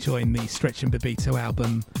really enjoying the Stretch and Bobbito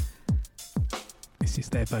album. This is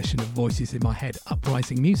their version of Voices in My Head,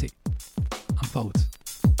 Uprising Music unfolds.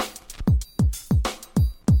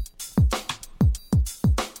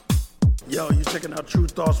 Yo, you checking out True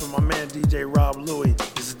Thoughts with my man DJ Rob Louie.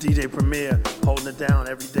 This is DJ Premier, holding it down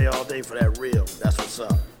every day, all day for that real. That's what's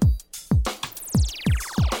up.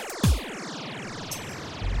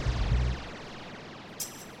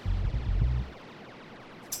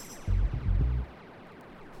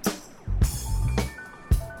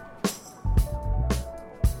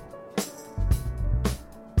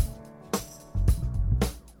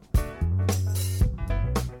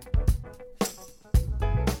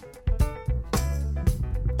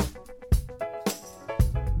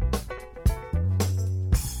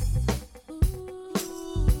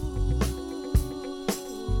 Ooh.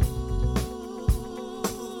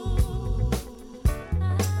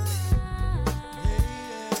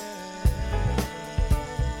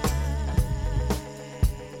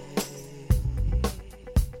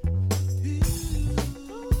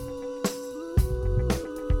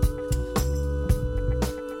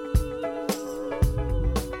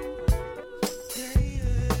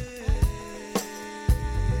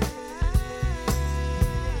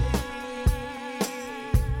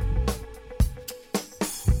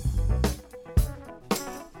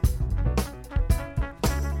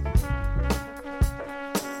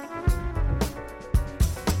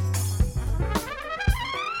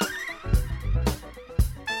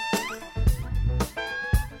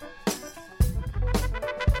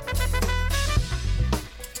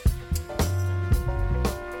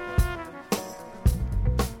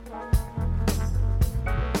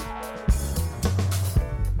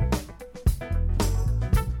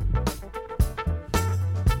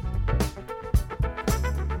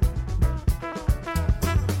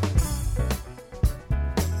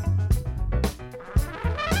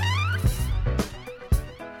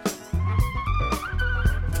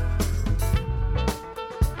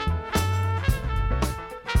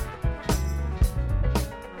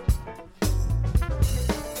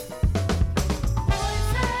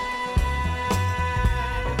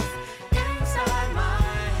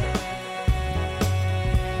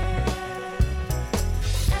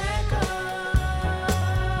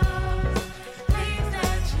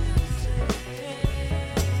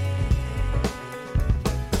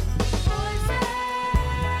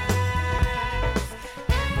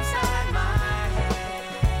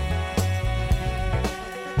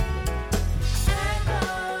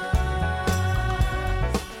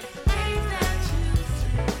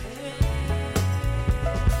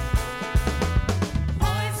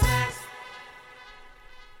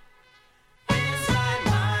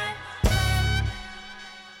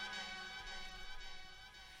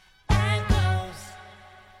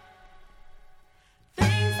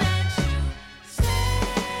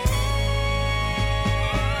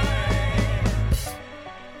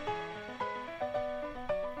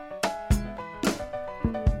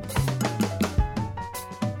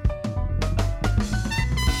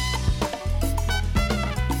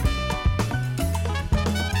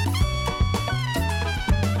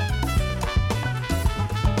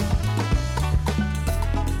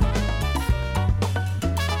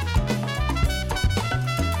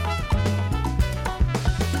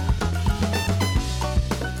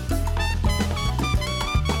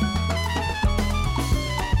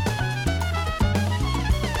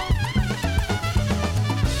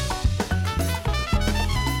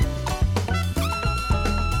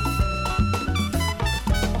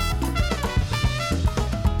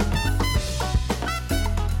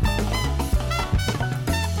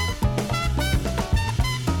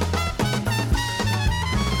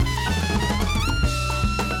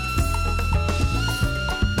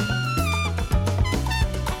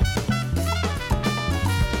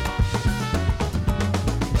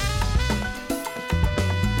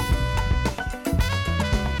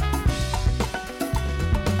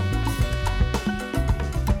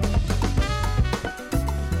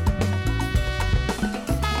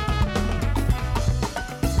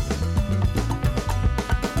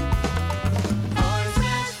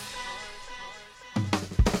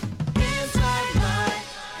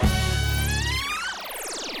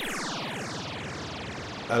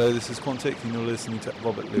 Hello, this is Quantic and you're listening to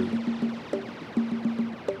Robert Lou.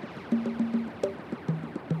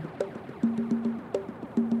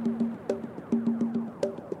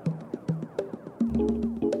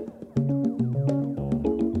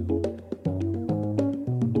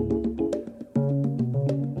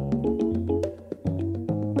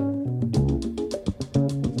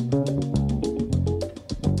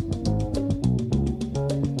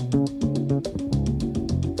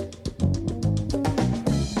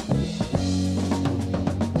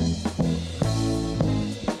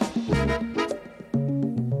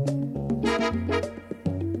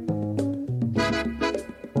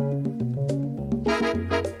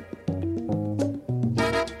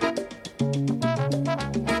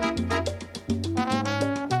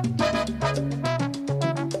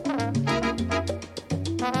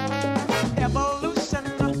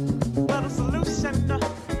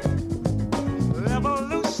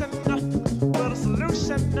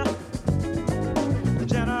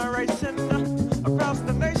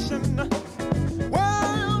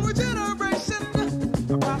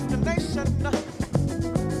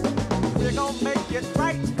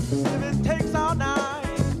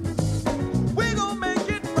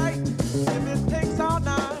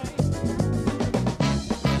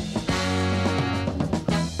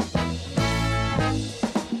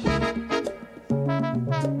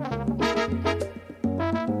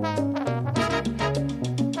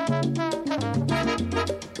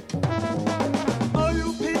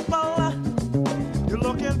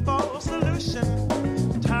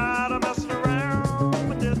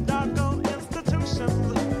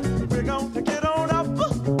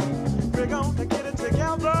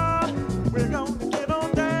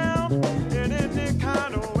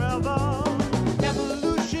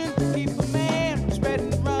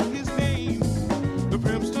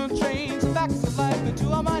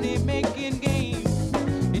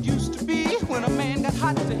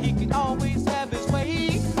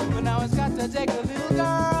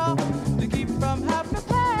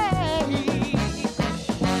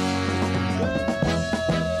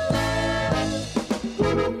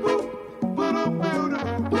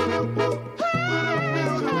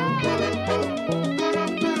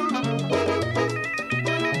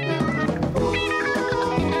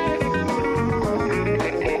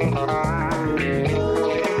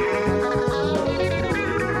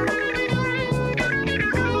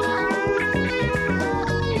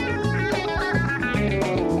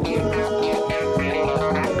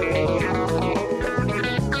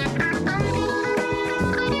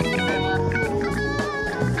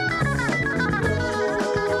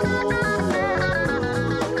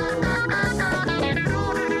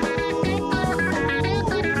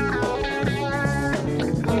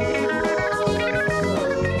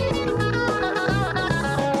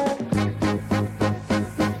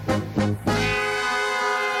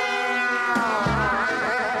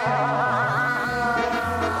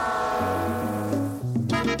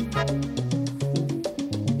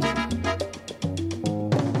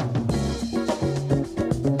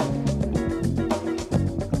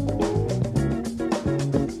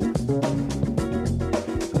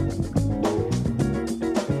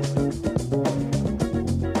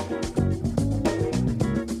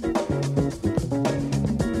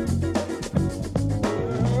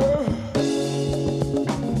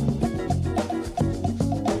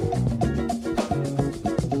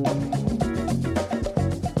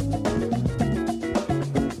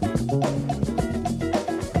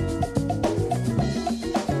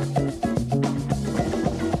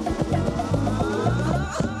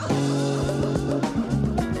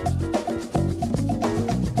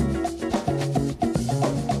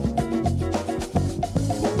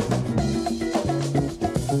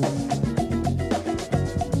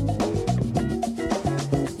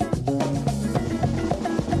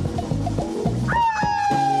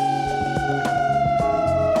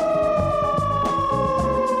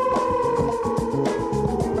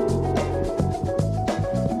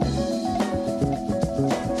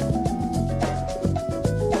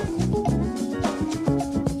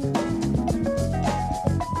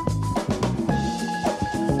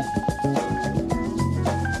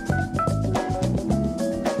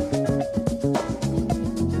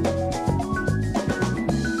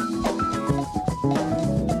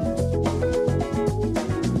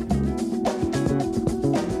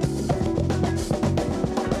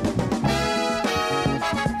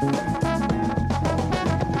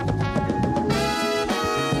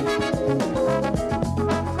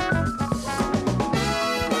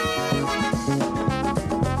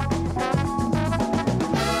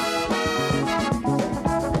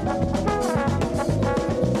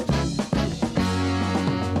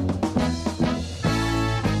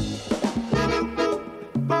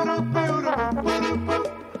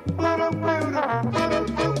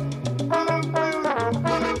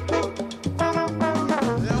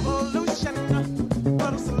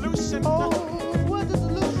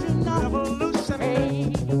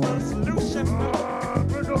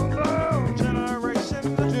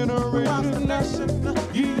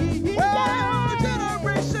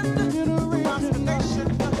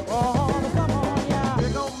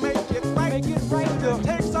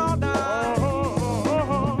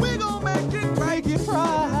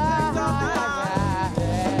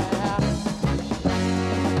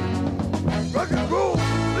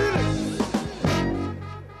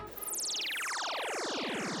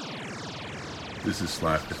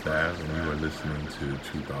 Slacker Styles, and you are listening to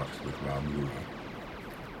True Thoughts with Rob Louie.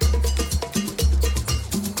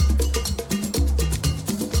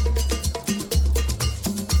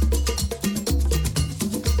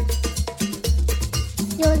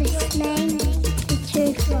 You're listening to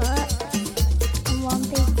True Thoughts on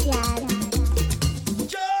 1BTN.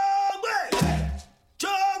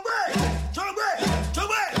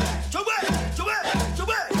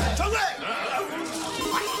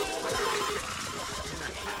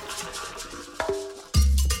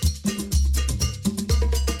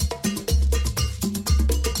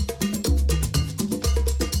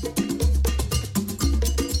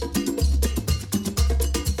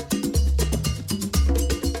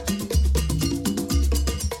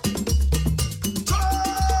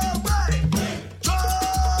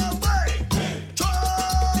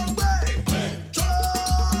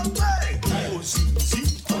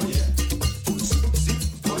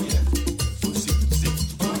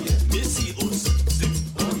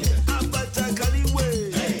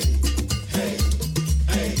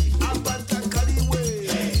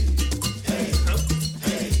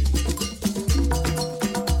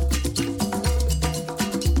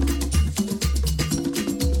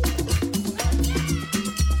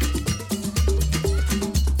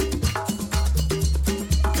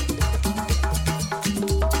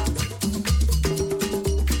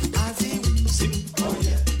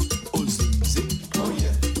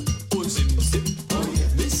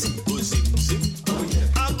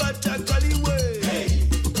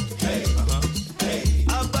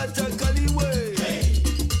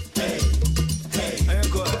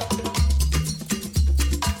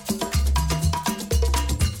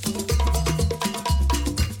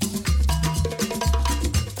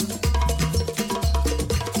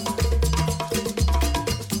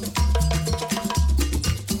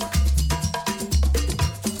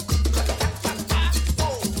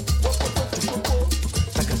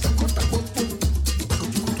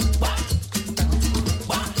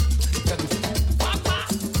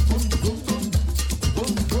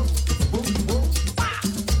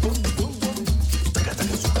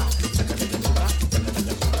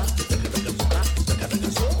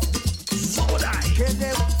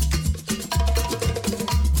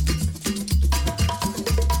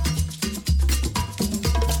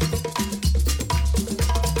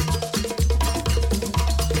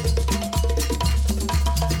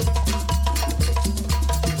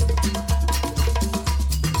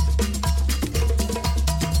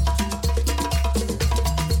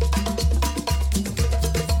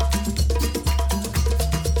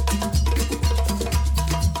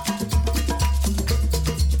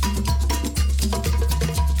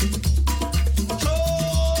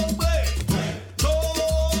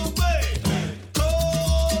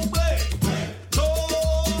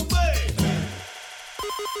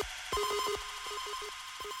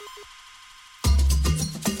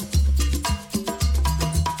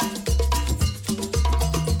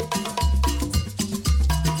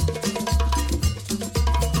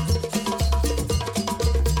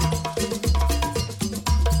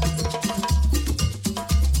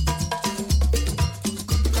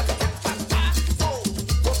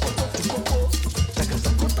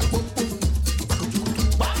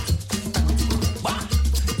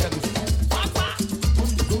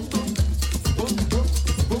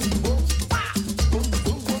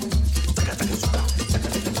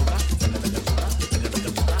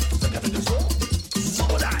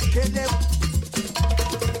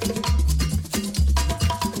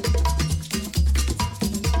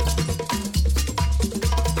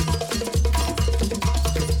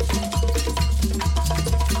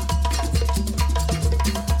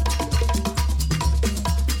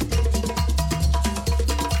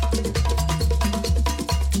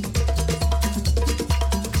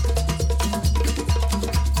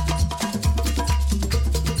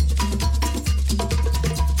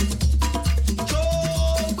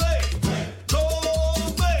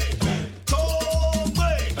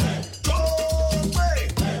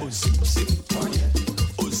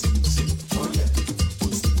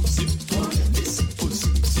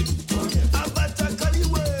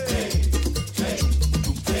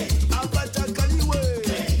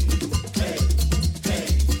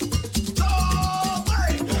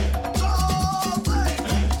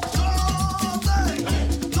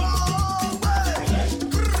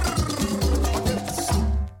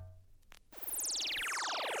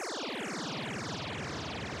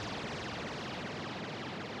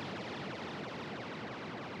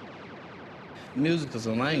 Music is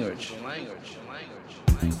a language.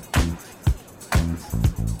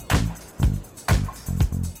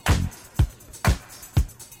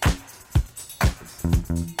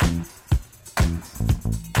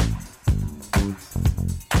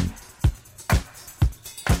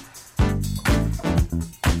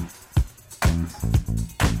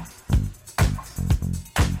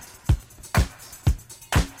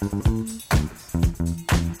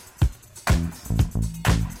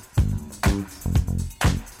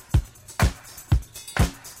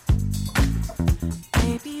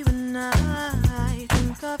 Maybe when I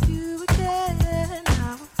think of you again,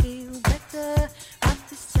 I will feel better at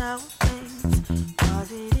this sour things.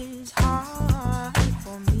 'Cause it is hard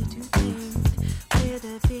for me to think with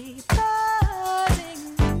a big buzzing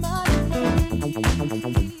in my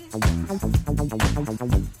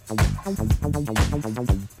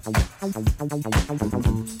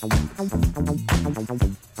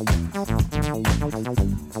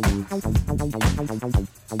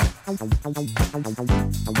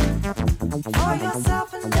for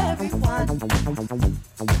yourself and everyone.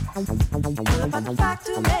 All about the fact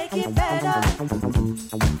to make it better.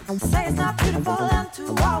 Say it's not beautiful and to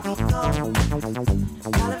all we go.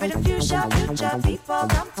 Tolerate a future people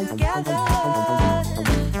come together.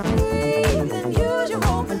 Breathe and use your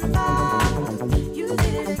open mouth. Use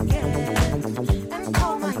it again and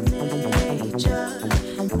call my nature.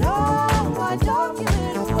 No, I don't give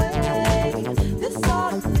it away. This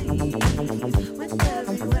ought to leave with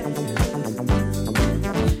everywhere.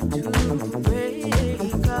 To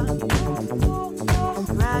break up,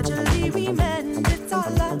 gradually we mend. It's all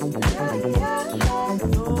love.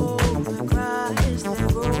 Oh, the cries that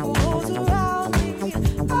goes around me.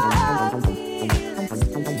 I feel it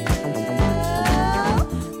still.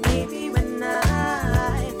 Maybe when I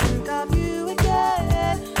think of you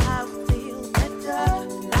again, I will feel better.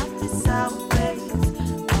 Not this our place,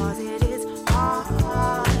 'cause it is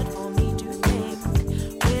hard for me to think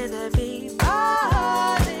with a big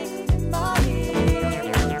buzzing in my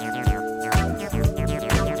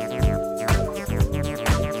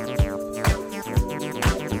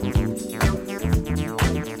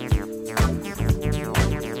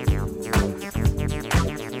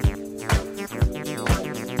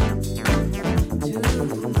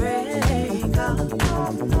break up.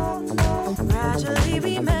 Gradually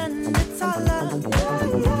we mend. It's all love.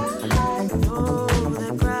 Oh, the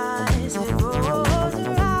cries that goes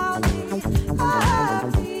around me. I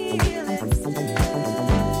feel it still.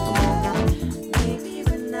 Maybe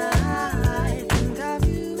when I think of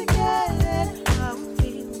you again, I will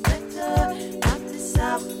feel better. Not this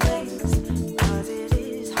our place, 'cause it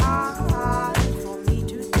is hard for me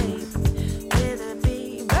to think with a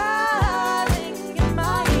big buzzing in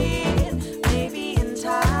my head. Maybe in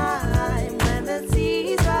time when the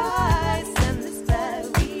seas rise and this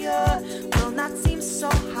barrier will not seem so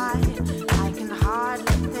high, I can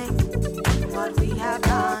hardly think what we have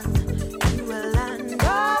done to a land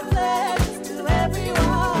of legends to everyone.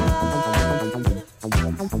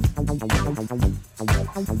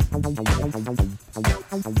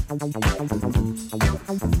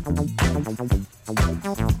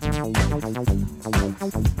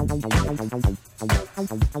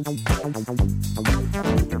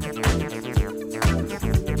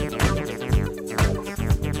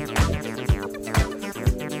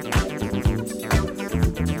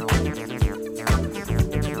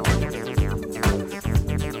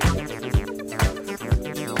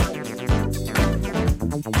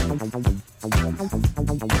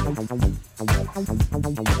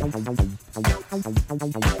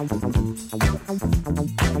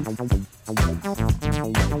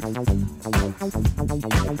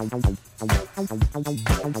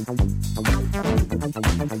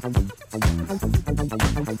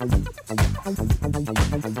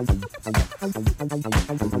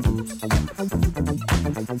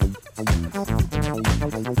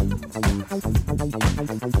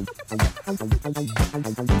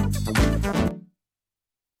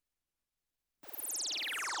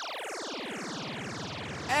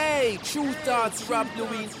 Hey, True Thoughts, Rob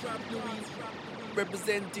Louis.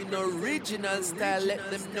 Representing original style,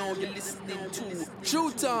 let them know you're listening to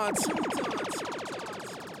True Thoughts.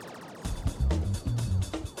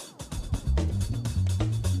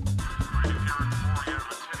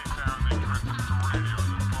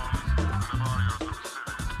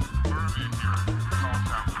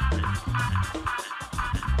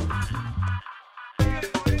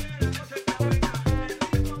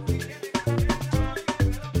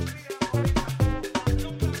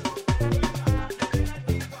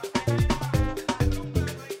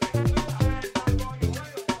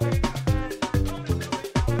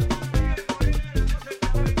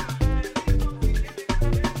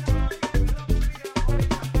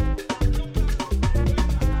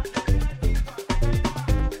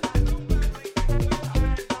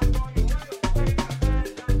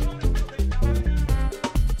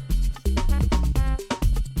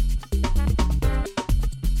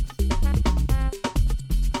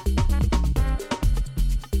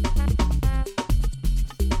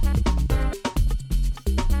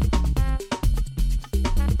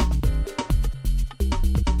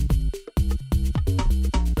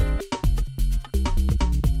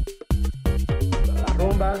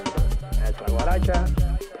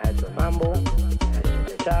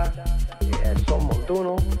 cha-cha-cha, es son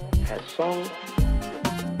montuno, es son.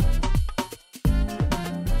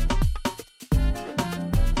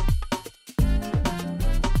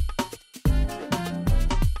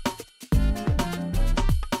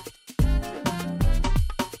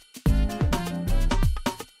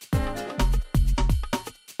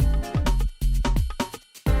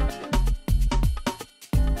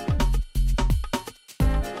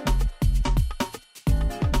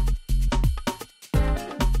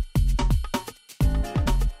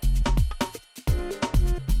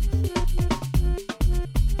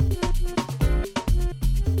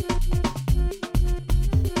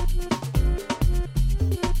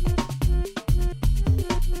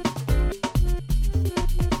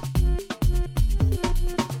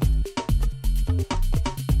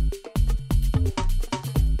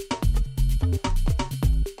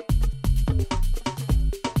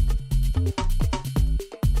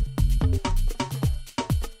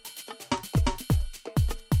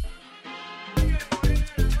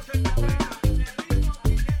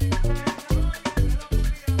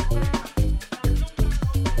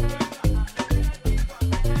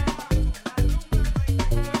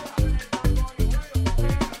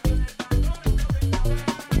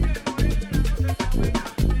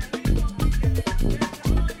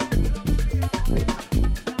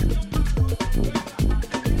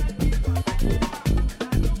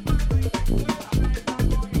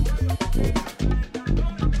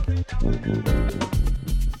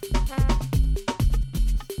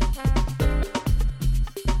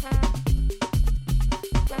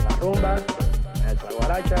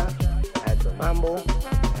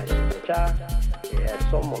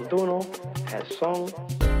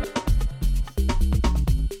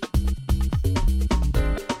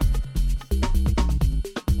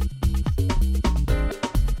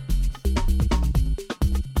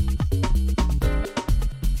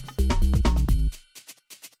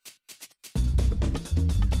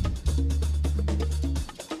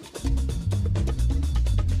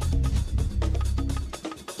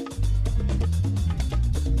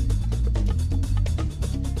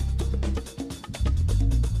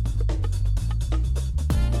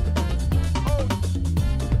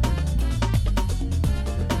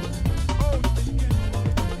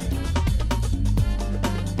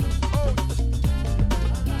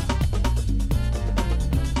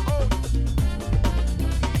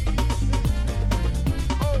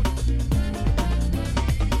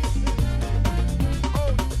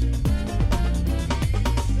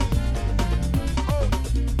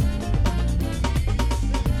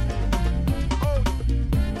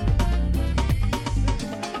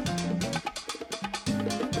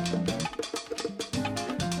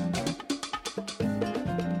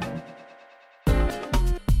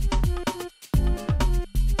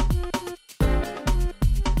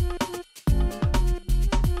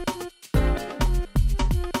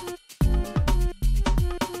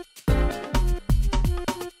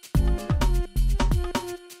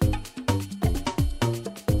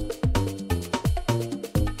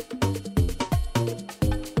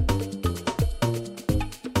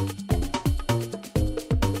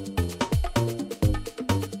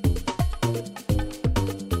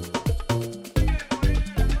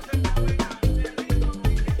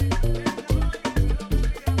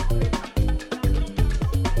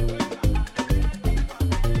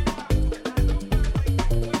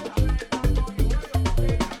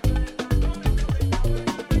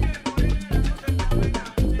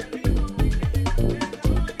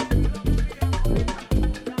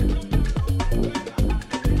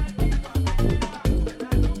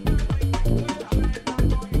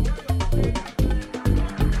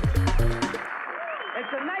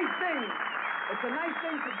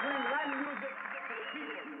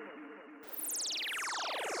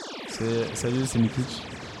 Salut, c'est Mikic,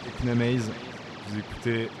 Epinamaze. Vous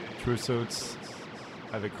écoutez True Thoughts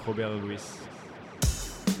avec Robert Louis.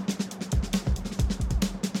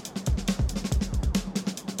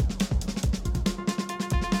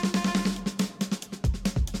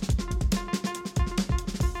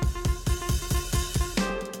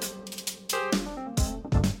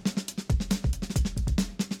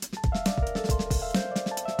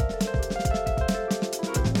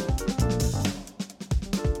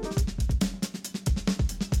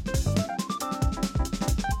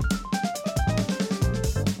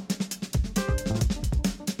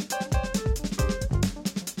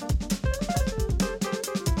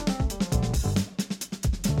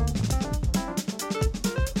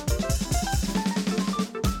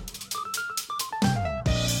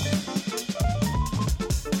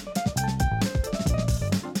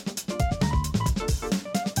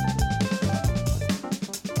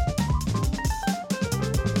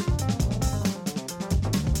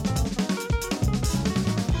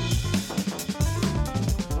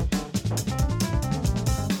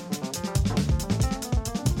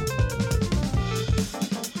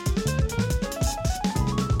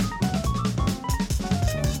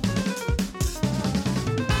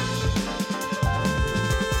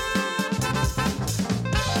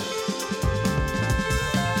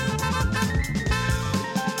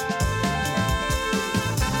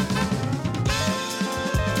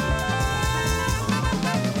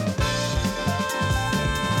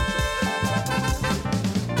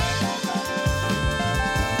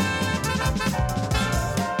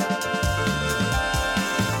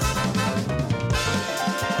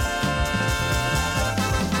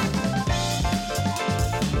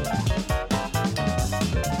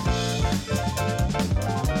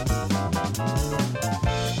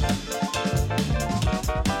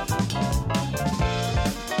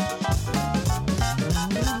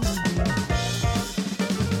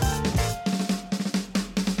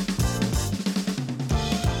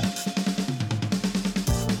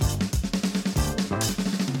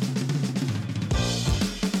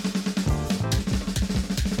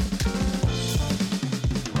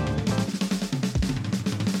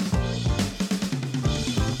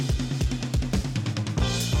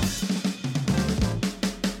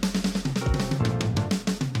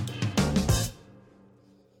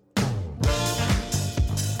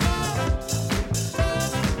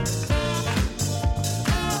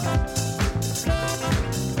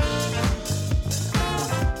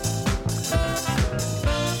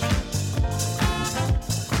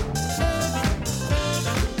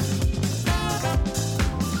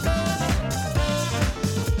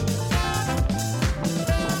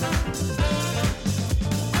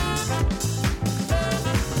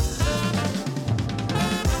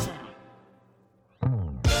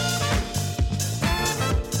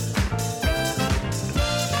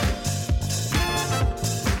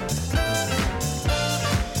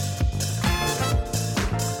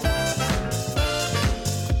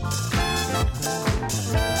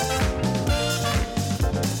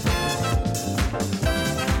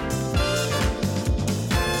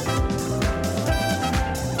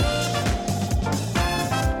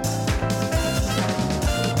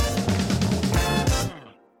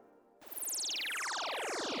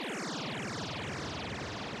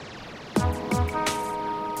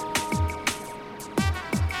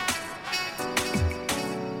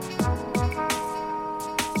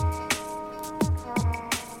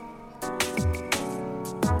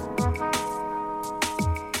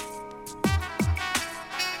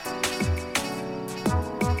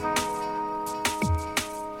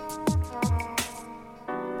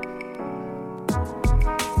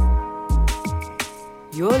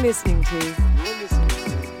 You're listening to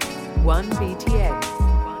 1BTN.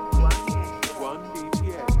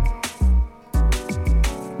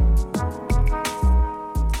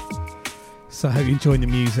 So I hope you're enjoying the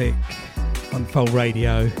music. Unfold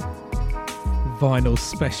Radio, vinyl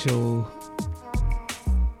special,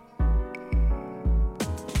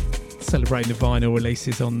 celebrating the vinyl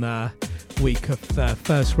releases on the week of the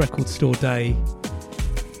first record store day.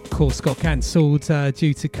 Of course, got cancelled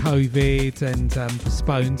due to COVID and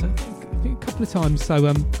postponed, I think a couple of times.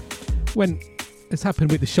 So when it's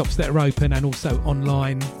happened with the shops that are open and also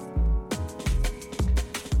online.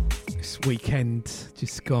 This weekend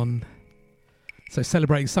just gone. So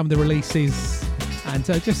celebrating some of the releases and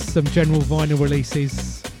just some general vinyl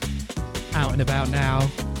releases out and about now,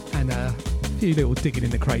 and a few little digging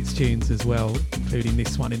in the crates tunes as well, including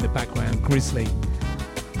this one in the background, Grizzly,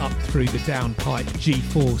 Up Through the Downpipe,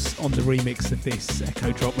 G-Force on the remix of this,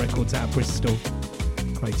 Echo Drop Records out of Bristol.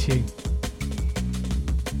 Great tune.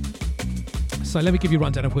 So let me give you a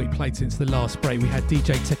rundown of what we played since the last break. We had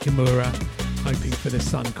DJ Tekimura, Hoping for the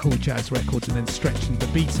Sun, Cool Jazz Records, and then Stretch and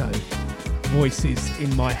Babito, Voices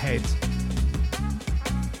in My Head,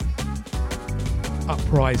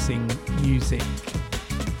 Uprising Music.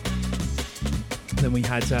 Then we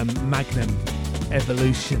had Magnum,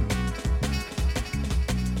 Evolution.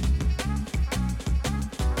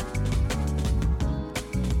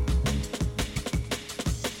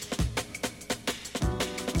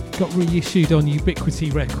 Got reissued on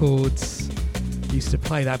Ubiquity Records. Used to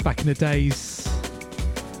play that back in the days.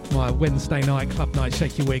 My Wednesday night club night,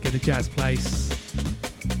 Shake Your Wig at the Jazz Place.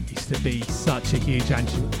 Used to be such a huge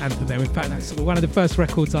anthem there. In fact, that's one of the first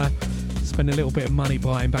records I spent a little bit of money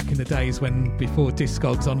buying back in the days before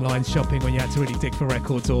Discogs, online shopping, when you had to really dig for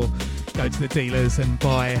records or go to the dealers and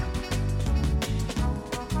buy.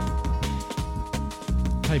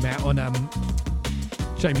 Came out on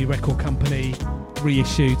Jamie Record Company,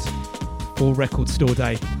 reissued for Record Store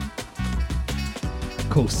Day. Of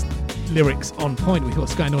course, lyrics on point with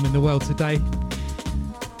what's going on in the world today.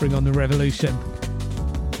 Bring on the revolution.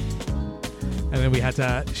 And then we had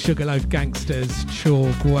Sugarloaf Gangsters,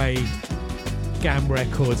 Chor Gway, Gam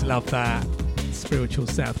Records, love that. Spiritual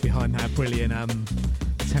South behind that, brilliant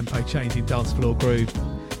tempo changing dance floor groove.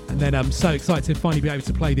 And then I'm so excited to finally be able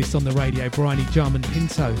to play this on the radio. Bryony Jarman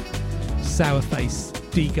Pinto, Sourface,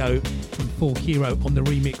 Digo from Full Hero on the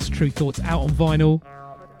remix, True Thoughts, out on vinyl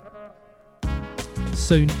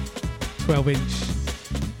soon, 12-inch,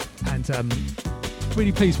 and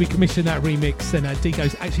really pleased we commissioned that remix, and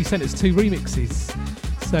Digo's actually sent us 2 remixes.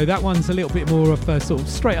 So that one's a little bit more of a sort of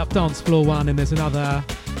straight up dance floor one, and there's another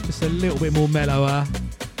just a little bit more mellower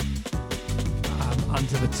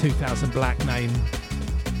under the 2000 Black name.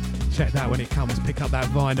 Check that when it comes, pick up that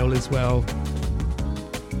vinyl as well.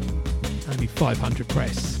 Only 500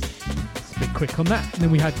 press. It's a bit quick on that. And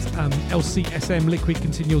then we had LCSM, Liquid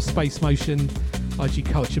Continual Space Motion, IG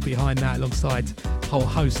Culture behind that, alongside a whole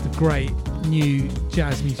host of great new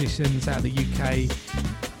jazz musicians out of the UK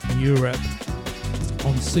and Europe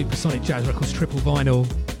on Supersonic Jazz Records triple vinyl.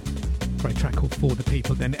 Great track called For the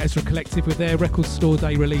People. Then Ezra Collective with their Record Store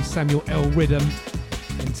Day release, Samuel L. Rhythm,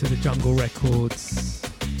 Into the Jungle Records.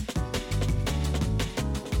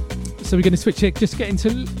 So we're going to switch it, just get into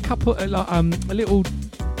a couple, a little,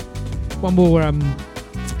 one more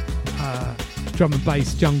drum and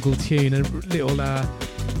bass jungle tune, a little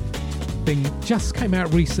thing just came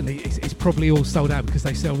out recently. It's probably all sold out because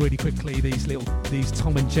they sell really quickly. These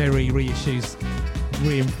Tom and Jerry reissues,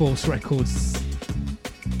 Reinforced Records,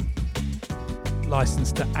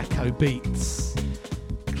 licensed to Acco Beats,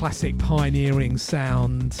 classic pioneering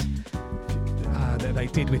sound that they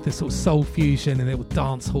did with the sort of soul fusion and little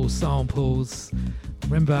dance hall samples. I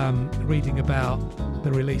remember reading about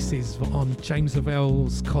the releases on James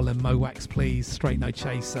Lavelle's column, Mo Wax Please, Straight No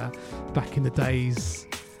Chaser, back in the days.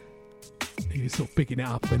 He was sort of bigging it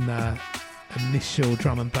up when the initial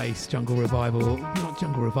drum and bass jungle revival, not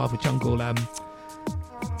jungle revival, jungle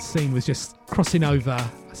scene was just crossing over,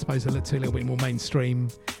 I suppose, to a little bit more mainstream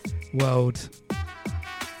world.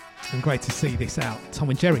 And great to see this out.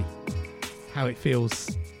 Tom and Jerry, How It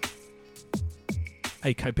Feels.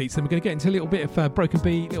 Acco Beats. Then we're going to get into a little bit of broken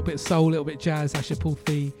beat, a little bit of soul, a little bit of jazz, Asher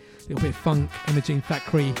Pulfi, a little bit of funk, Imaging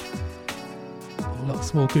Thackeray.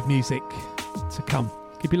 Lots more good music to come.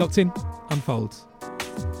 Keep it locked in. Unfold.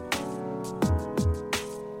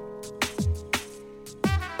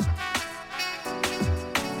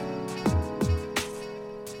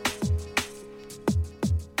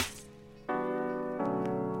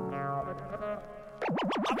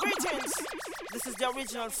 Greetings. This is the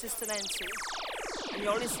original Sister Nancy, and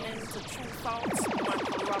you're listening to True Thoughts, one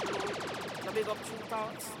called Rob Lou, I big up True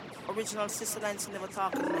Thoughts. Original Sister Nancy never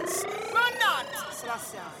talking less. Run that!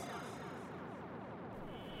 Selassie.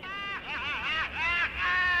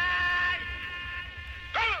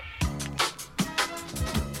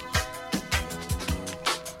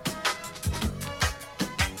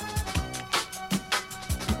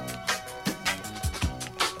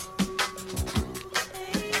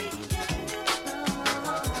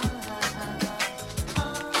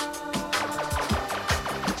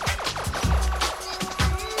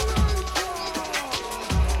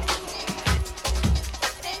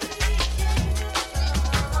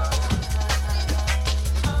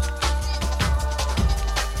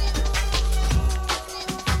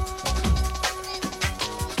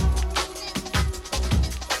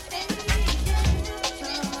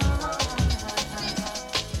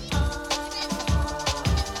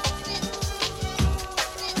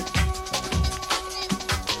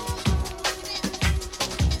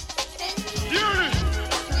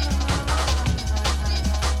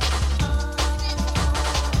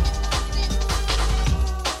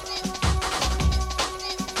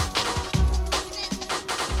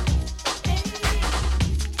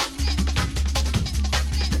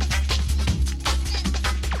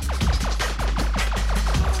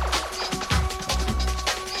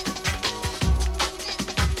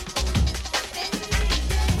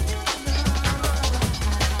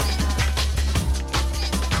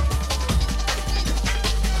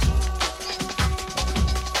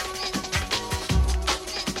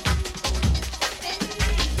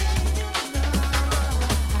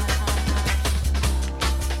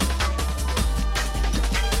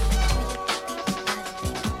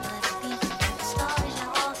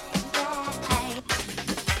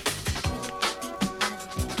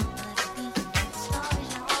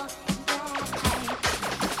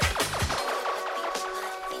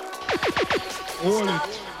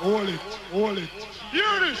 Hold it.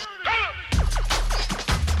 Hear this.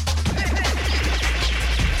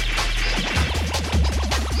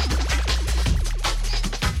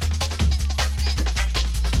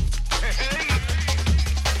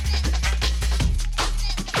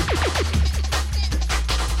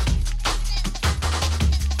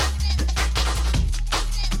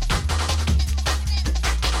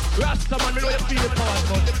 Rasta man, me know you feel the power,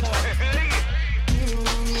 but the power.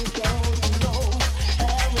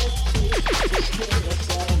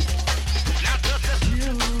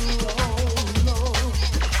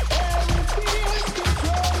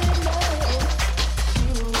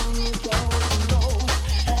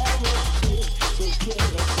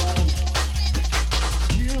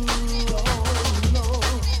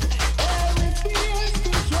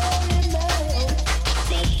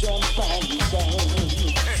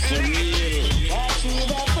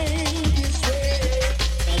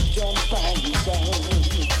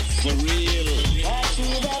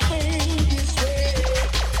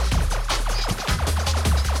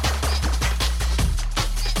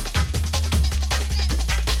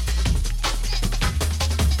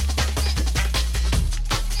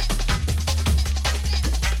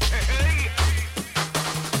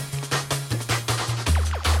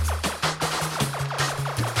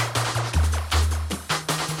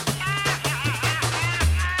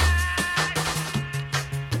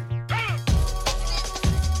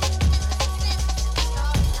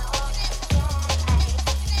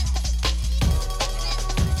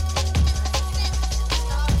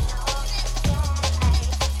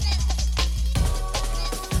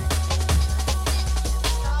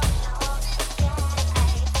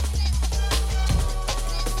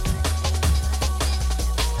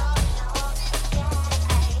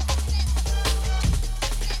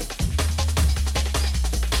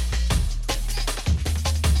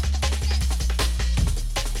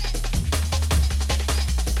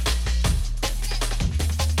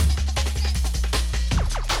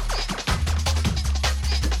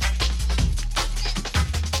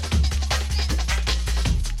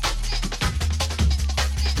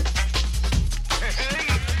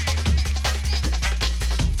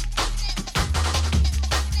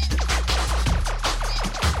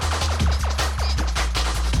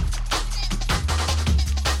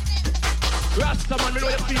 Rasta man, me know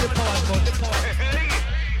you feel the power, but the power.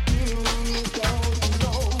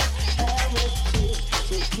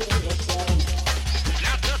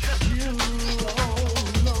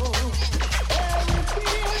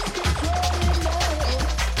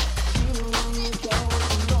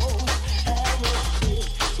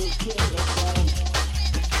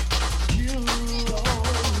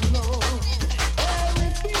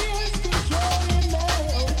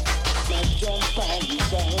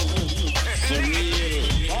 For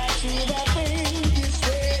real, I see that thing.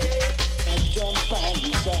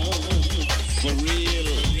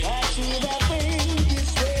 real. Catch you that thing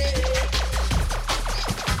this way.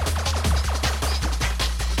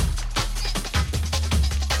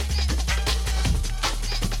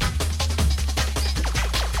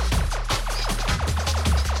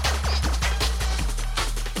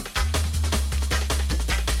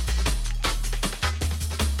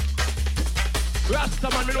 Rasta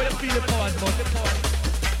man, me know you feel the power, but the power.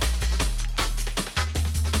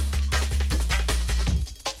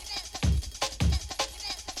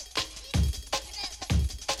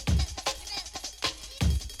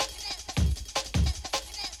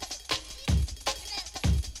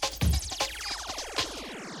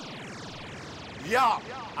 Yeah,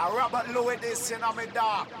 I Robert Louis this in on me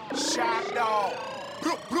dog. Shadow.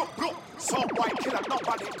 Brook, brook, brook. Some white killer,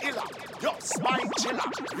 nobody iller. Yo, spine chiller.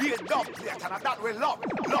 Real dub plate, and that we love.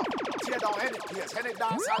 Love. Tear down any place, any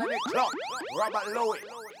dance hall, any club. Robert Louis.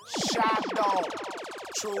 Shadow.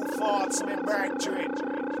 True thoughts, me brethren.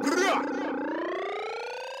 Bruh.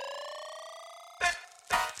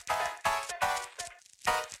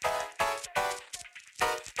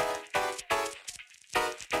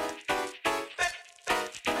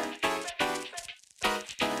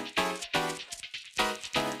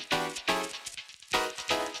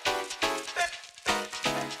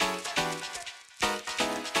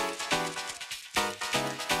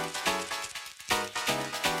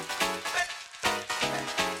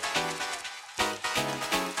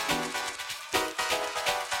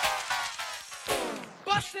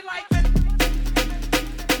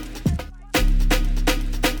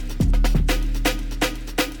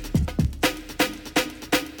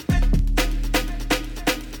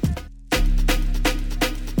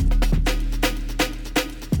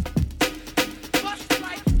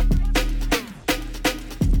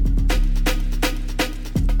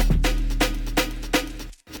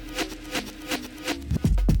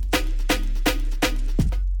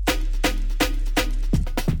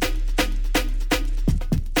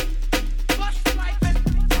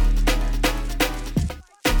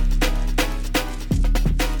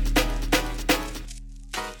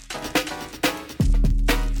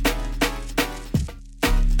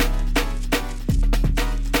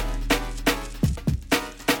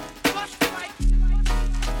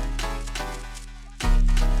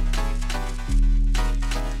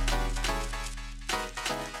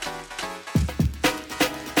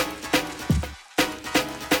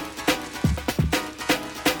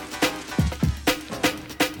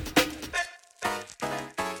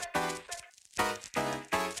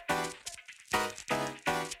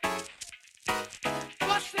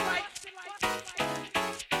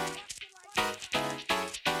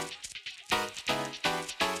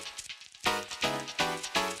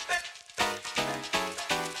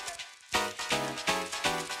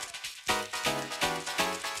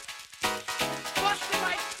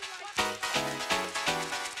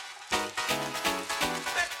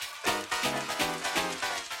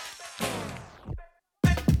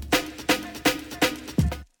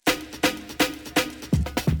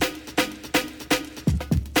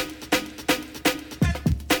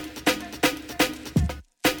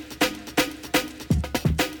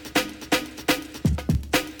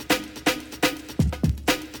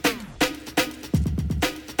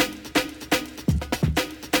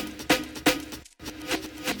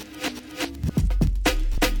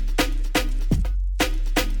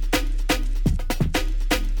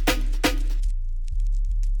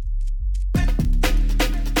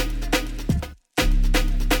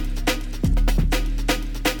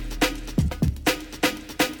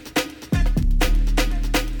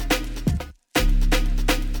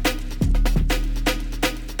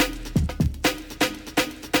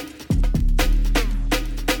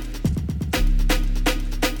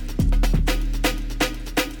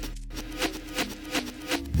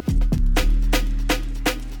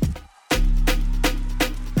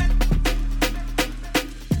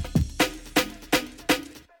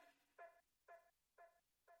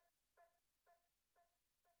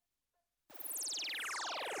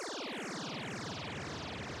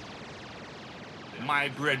 My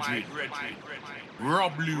brethren,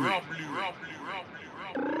 Rob Louis,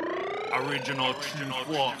 original True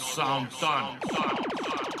Fork Sound Done.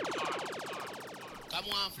 Come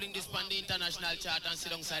on, fling this on the international chart and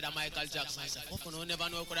sit alongside of Michael Jackson. Hope you never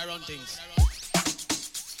know how could I run things.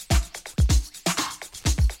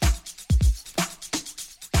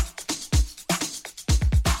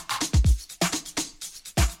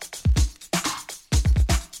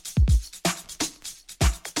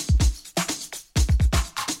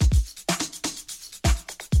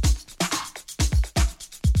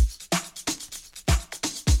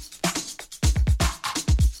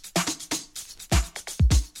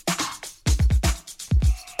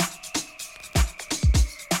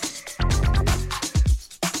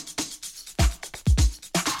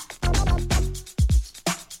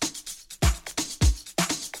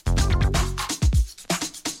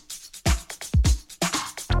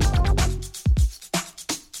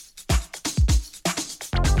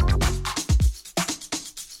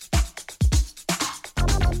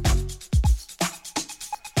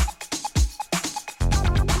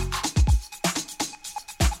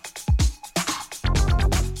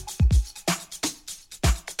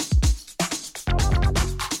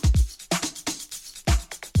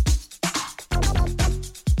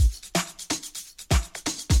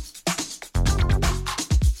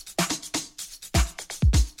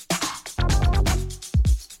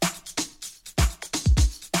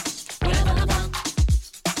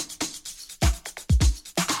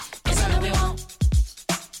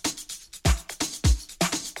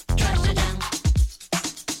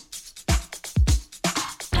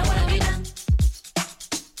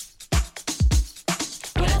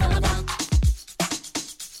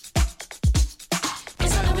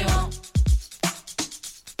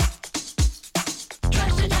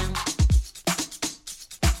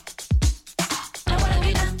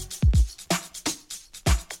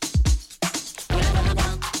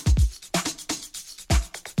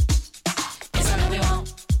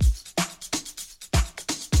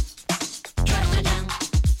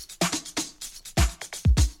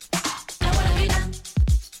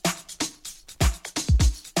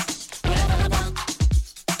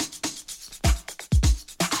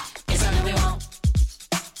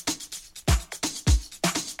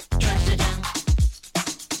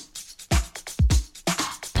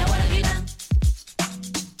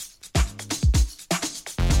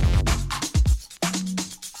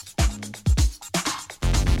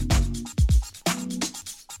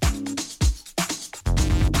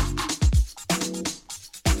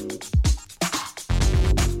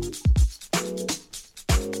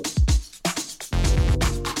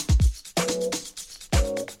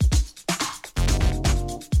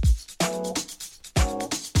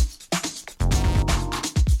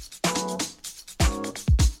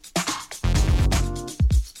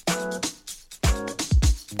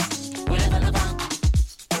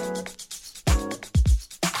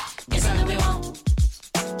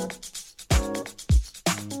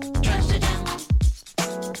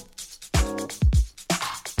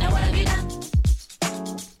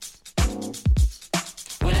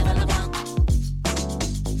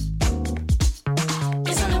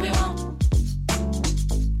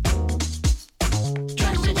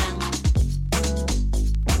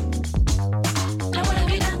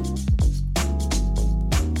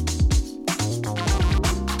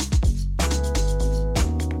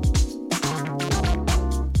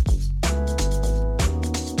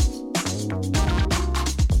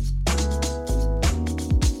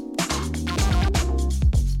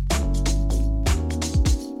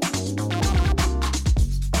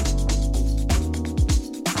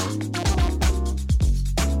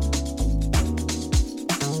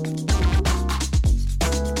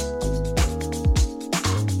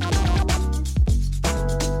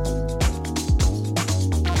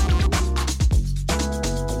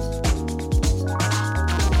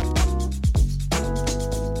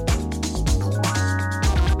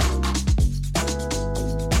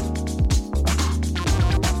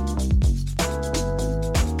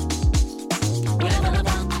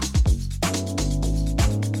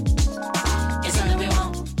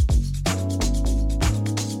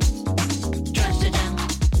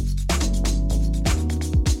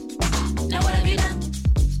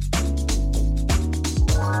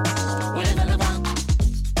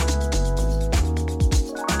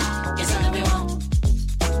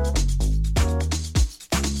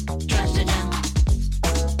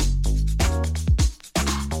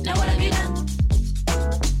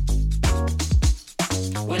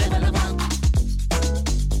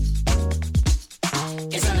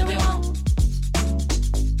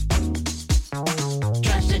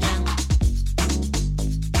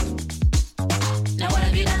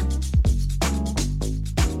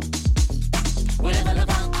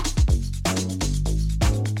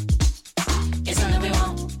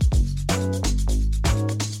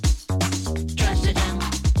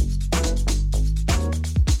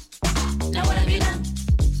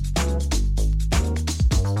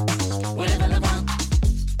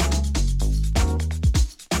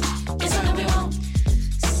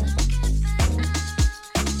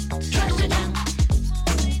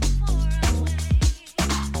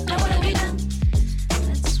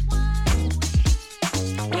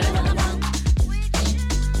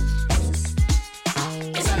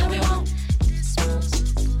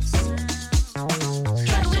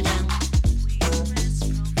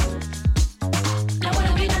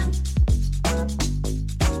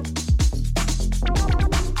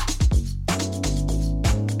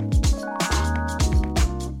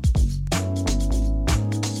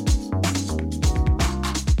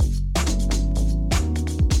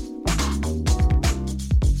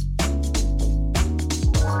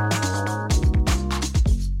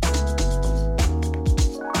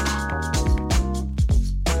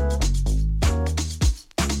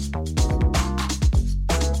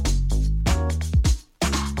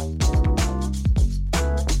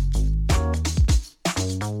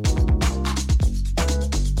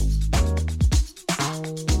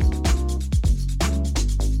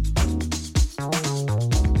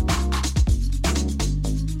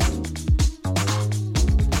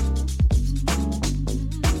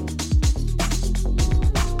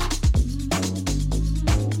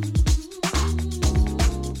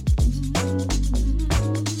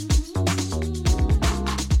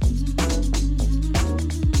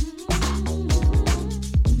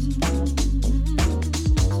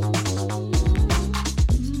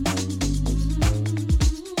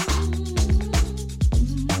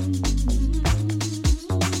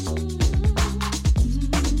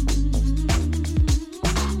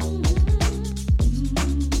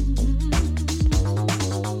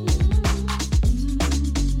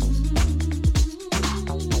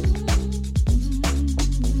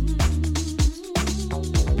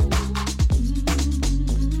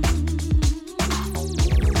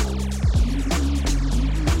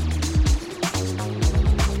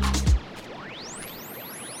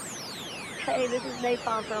 Hey, this is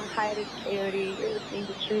Napalm from Coyote Coyote. You're listening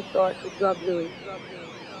to True Thoughts with Rob Louie. You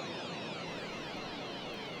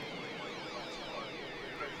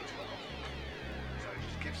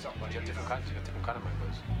have different kinds of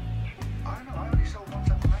mangoes. I know, I only sell one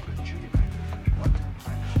type of mango, Julie mango. One type of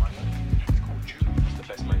mango. It's called Julie. It's the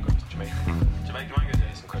best mango. Jamaican. Jamaican mango,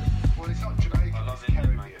 yeah, it's incredible. Well, it's not Jamaican, it's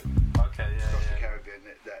Caribbean. Okay, yeah, Across yeah. the Caribbean,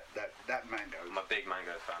 that mango. I'm a big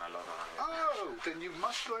mango fan, I love mango. Oh, then you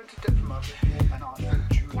must go into Death Market and ask for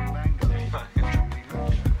Julie mango. Julie mango.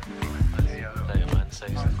 Let your man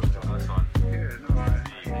say something. Nice one. Yeah, no, man.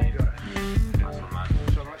 Nice one, man.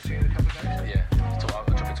 So I might see you in a couple of days? Yeah, I'll drop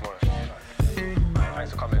it tomorrow.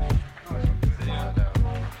 Thanks for coming. See you later.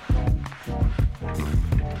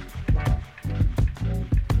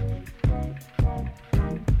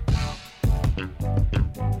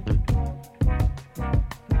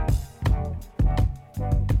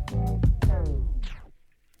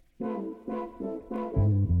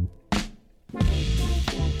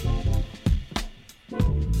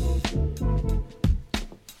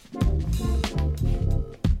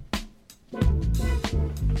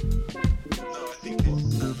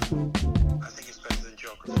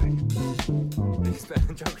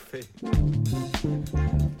 Geography.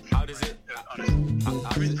 How does it?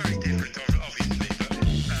 It's very different, obviously, but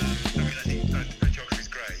I think geography is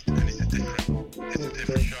great, and it's a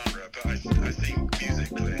different genre. But I think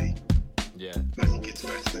musically, yeah, I think it's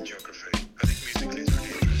better than geography. I think musically it's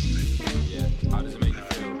really interesting. Yeah. How does it make you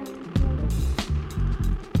feel?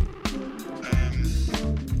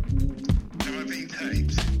 Am I being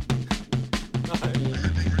taped?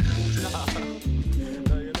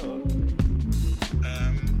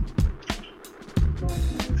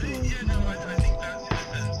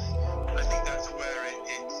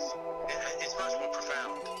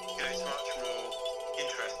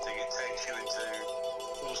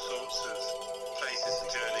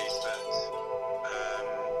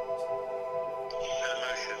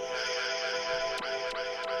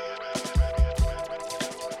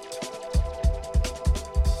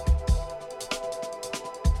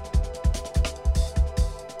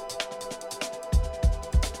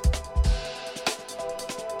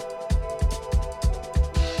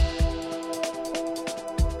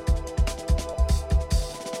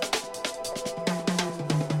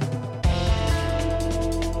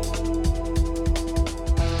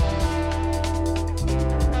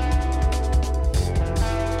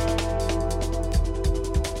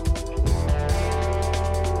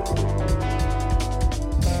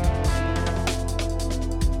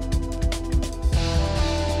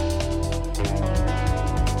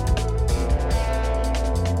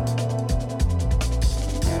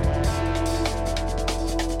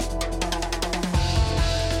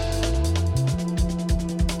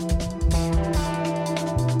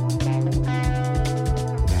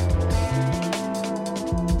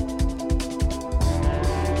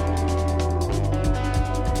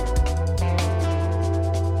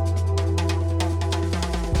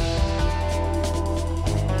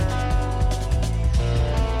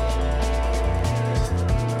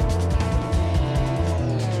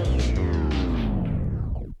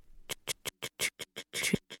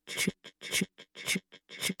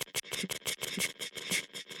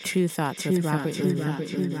 True Thoughts with Robert Louie.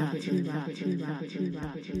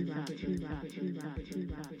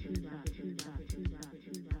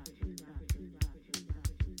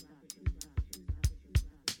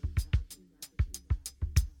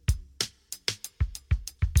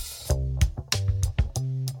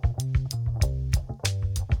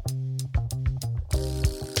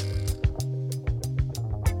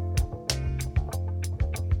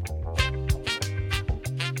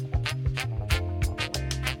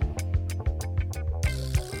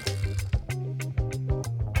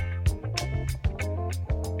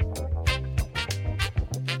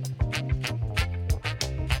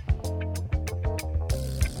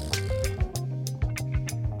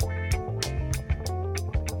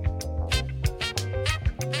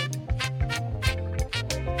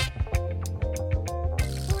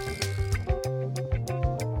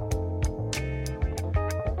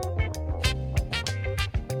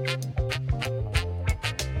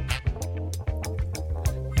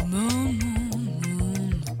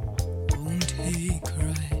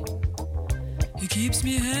 Keeps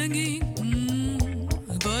me hanging,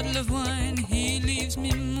 a bottle of wine, he leaves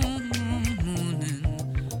me mooning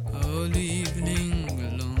all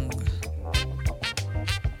evening long.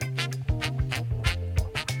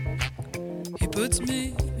 He puts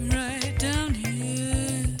me right down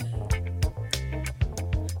here,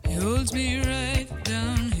 he holds me right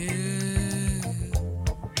down here,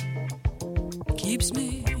 keeps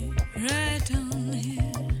me right down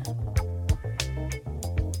here.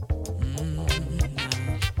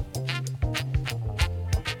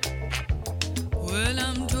 Well,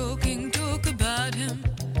 I'm talk about him,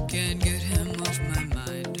 can't get him off my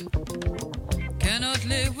mind. Cannot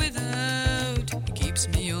live without, he keeps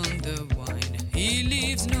me on the wine. He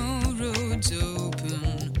leaves no roads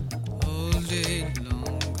open all day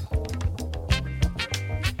long.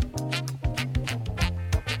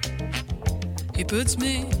 He puts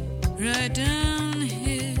me right down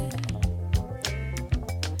here.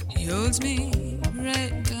 He holds me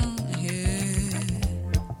right down here.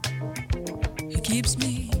 He keeps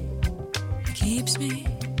me.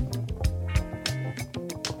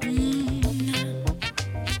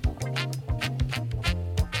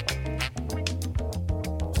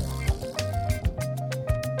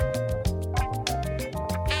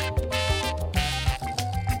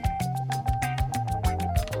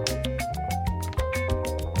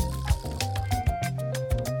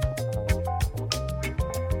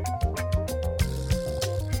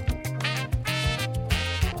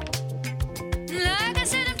 Like I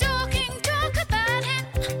said, I'm talk about him.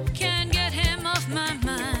 Can't get him off my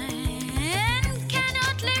mind.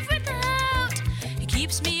 Cannot live without. He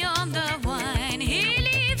keeps me on the wine. He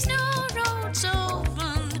leaves no roads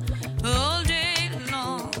open all day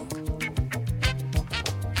long.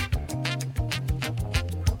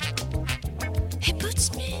 He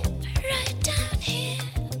puts me right down here.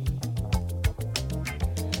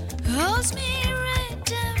 Holds me right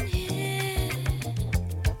down here.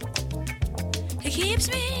 He keeps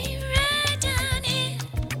me right down here.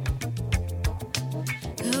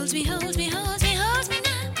 Holds me now.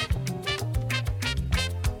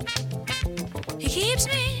 He keeps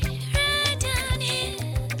me right down here.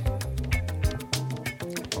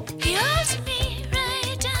 He holds me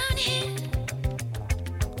right down here.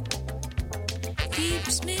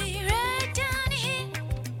 Keeps me right down here.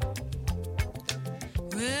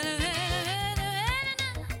 Well,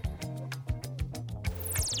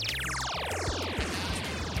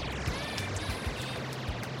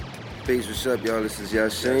 Peace, what's up, y'all? This is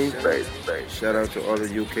Yasin. Shout out to all the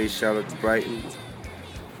UK, shout out to Brighton.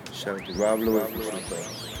 Shout out to Rob Lewis.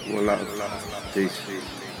 One love. Peace.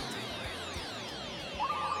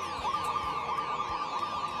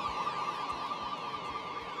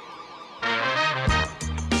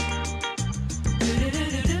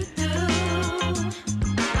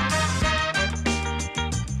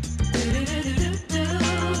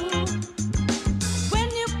 When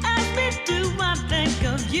you ask me, do I think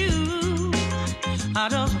of you? I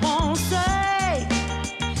just won't say,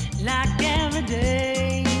 like every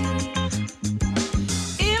day.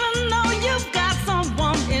 Even though you've got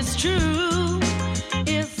someone, it's true.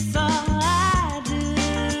 It's all I do.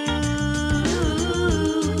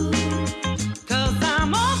 'Cause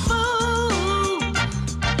I'm a fool.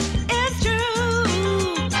 It's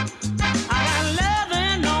true. I got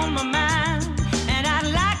loving on my mind, and I'd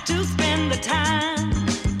like to spend the time.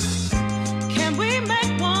 Can we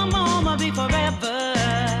make one moment be forever?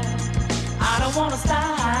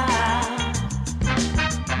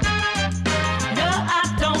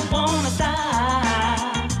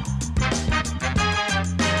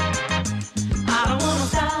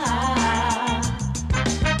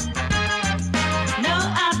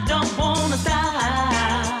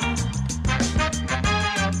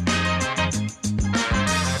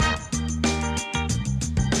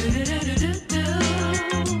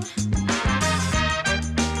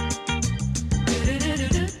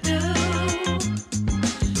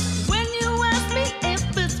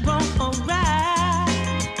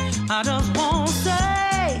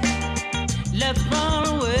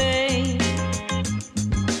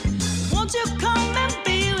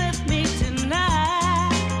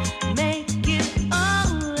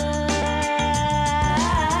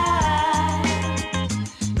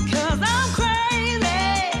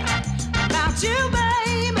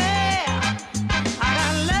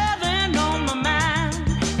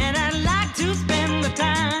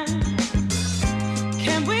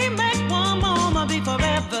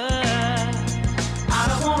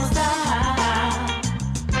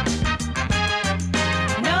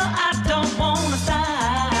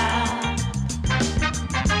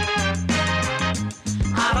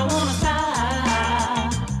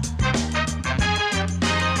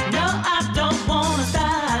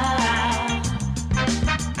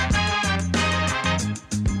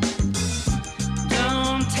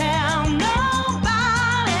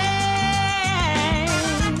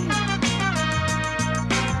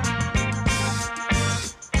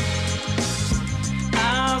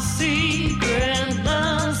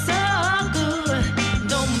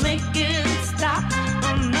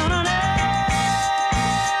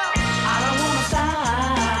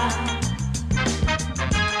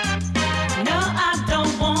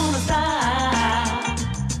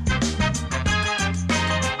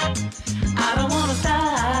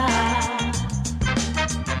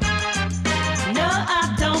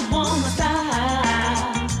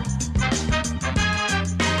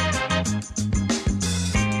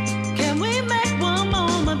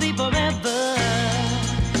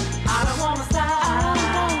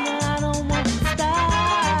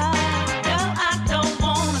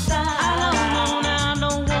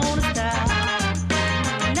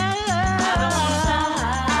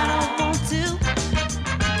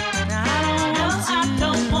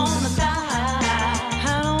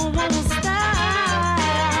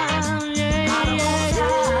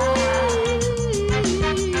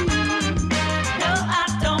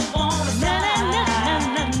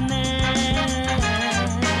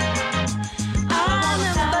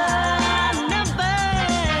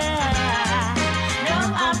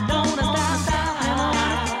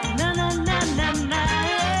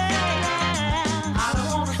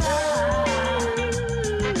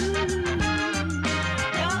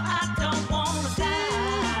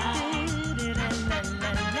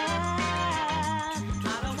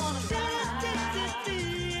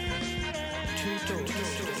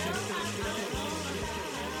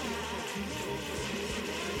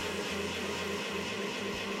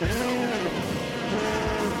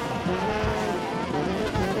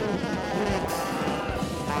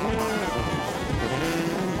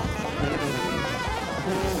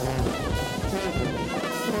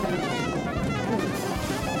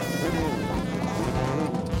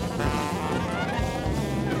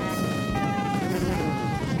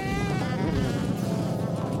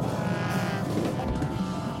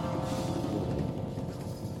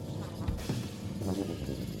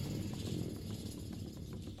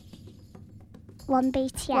 One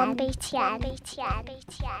BTN.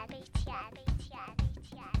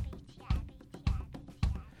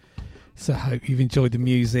 So I hope you've enjoyed the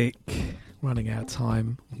music. Running out of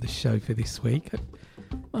time on the show for this week.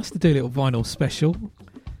 Nice to do a little vinyl special.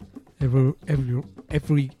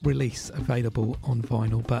 Every release available on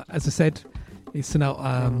vinyl, but as I said, it's not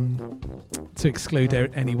to exclude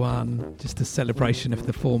anyone. Just a celebration of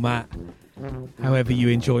the format. However you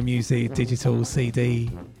enjoy music, digital,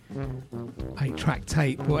 CD, 8-track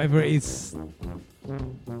tape, whatever it is,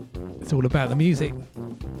 it's all about the music.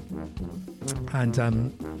 And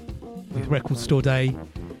with Record Store Day,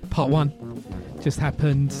 Part 1 just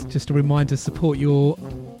happened. Just a reminder, support your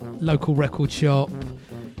local record shop,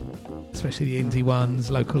 especially the indie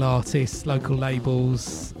ones, local artists, local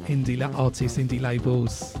labels, indie artists, indie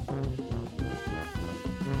labels.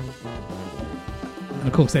 And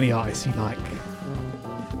of course, any artists you like.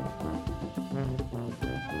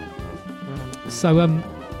 So, let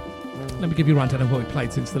me give you a rundown of what we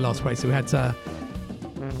played since the last break. So we had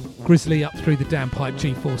Grizzly, Up Through the Downpipe,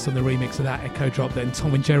 G-Force on the remix of that, Echo Drop, then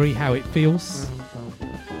Tom and Jerry, How It Feels.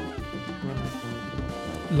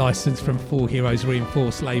 Licensed from Four Heroes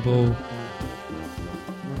Reinforced label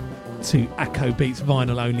to Acco Beats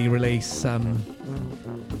vinyl only release.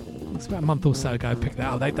 It's about a month or so ago I picked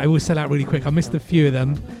that up. They always sell out really quick. I missed a few of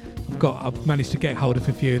them. I've managed to get hold of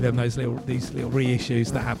a few of them, these little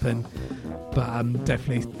reissues that happen. But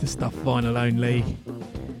definitely the stuff vinyl only,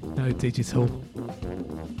 no digital.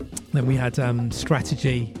 Then we had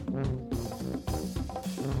Strategy,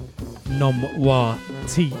 Nom Wa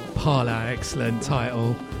Ti Pala, excellent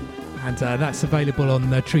title. And that's available on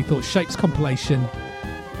the True Thoughts Shapes compilation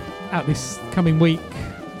out this coming week.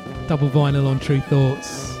 Double vinyl on True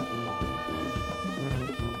Thoughts.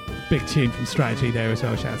 Big tune from Strategy there as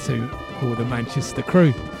well. Shout out to all the Manchester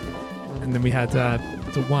crew. And then we had the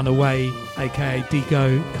One Away, aka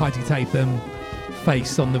Digo, Kaiti Tatham,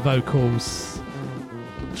 Face on the vocals,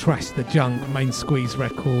 Trash the Junk, Main Squeeze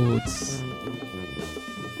Records.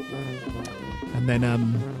 And then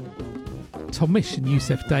Tom Misch and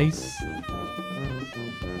Yusef Days,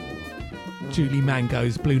 Julie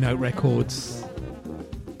Mango's Blue Note Records.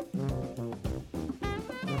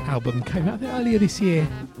 Album came out earlier this year.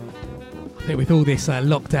 I think with all this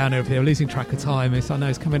lockdown and everything, I'm losing track of time. I know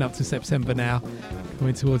it's coming up to September now,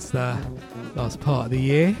 coming towards the last part of the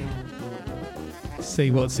year. See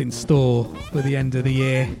what's in store for the end of the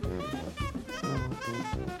year.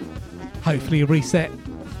 Hopefully a reset.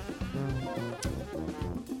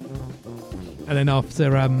 And then after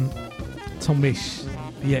Tom Misch,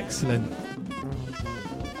 the excellent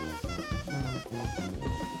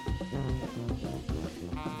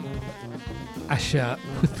Asha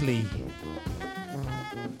Puthli.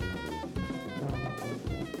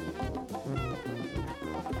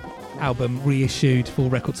 Album reissued for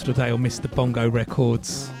Record Store Day on Mr. Bongo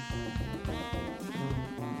Records.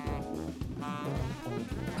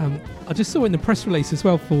 I just saw in the press release as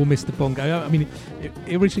well for Mr. Bongo. I mean,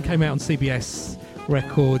 it originally came out on CBS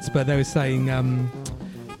Records, but they were saying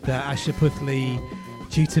that Asha Puthli,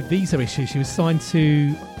 due to visa issues, she was signed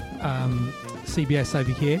to CBS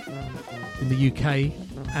over here in the UK,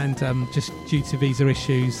 and just due to visa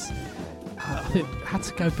issues, I think had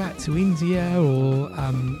to go back to India or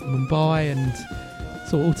Mumbai, and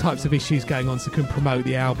so all types of issues going on, so couldn't promote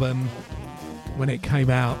the album when it came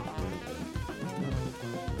out.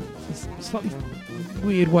 It's a slightly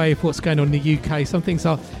weird way of what's going on in the UK. Some things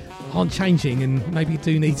aren't changing and maybe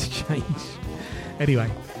do need to change. Anyway,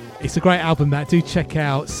 it's a great album. That do check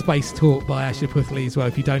out Space Talk by Asha Puthli as well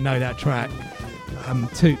if you don't know that track.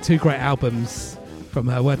 Two great albums from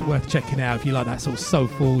her, worth checking out if you like that sort of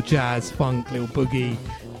soulful, jazz, funk, little boogie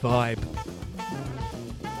vibe.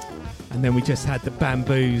 And then we just had the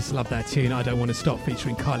Bamboos, love that tune, I Don't Want to Stop,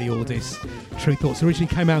 featuring Kylie Ordis. True Thoughts originally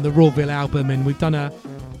came out on the Rawville album, and we've done a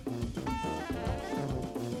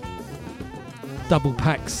double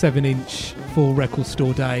pack 7-inch for Record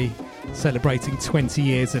Store Day, celebrating 20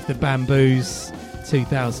 years of the Bamboos,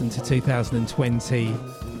 2000 to 2020.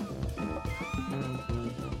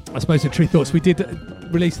 I suppose at True Thoughts we did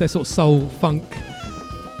release their sort of soul funk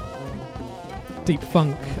deep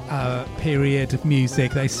funk period of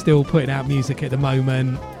music. They're still putting out music at the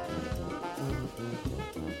moment.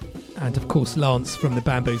 And of course Lance from the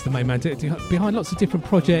Bamboos, the main man, behind lots of different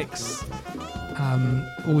projects,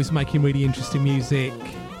 always making really interesting music.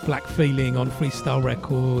 Black Feeling on Freestyle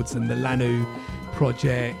Records and the Lanu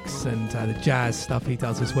projects and the jazz stuff he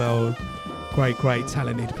does as well. Great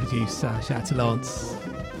talented producer. Shout out to Lance.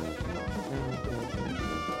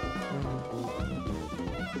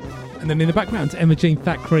 And then in the background, Emma Jean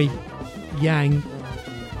Thackeray, Yang,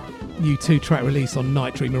 new 2-track release on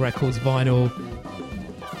Night Dreamer Records vinyl.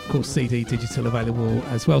 Of course, CD, digital available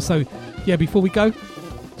as well. So, yeah, before we go,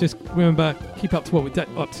 just remember, keep up to date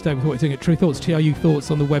with what we're doing at True Thoughts, TRU Thoughts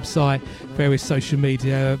on the website, various social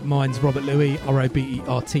media. Mine's Robert Louis,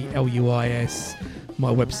 RobertLuis.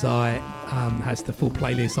 My website has the full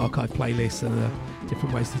playlist, archive playlist, and the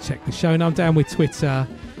different ways to check the show. And I'm down with Twitter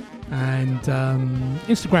and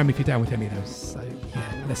Instagram if you're down with any of those. So,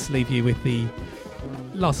 yeah, let's leave you with the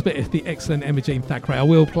last bit of the excellent Emma Jean Thackeray. I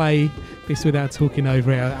will play this without talking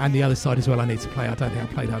over it, and the other side as well I need to play. I don't think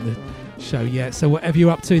I've played on the show yet. So whatever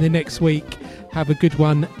you're up to in the next week, have a good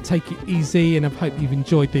one, take it easy, and I hope you've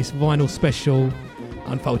enjoyed this vinyl special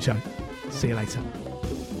Unfold show. See you later.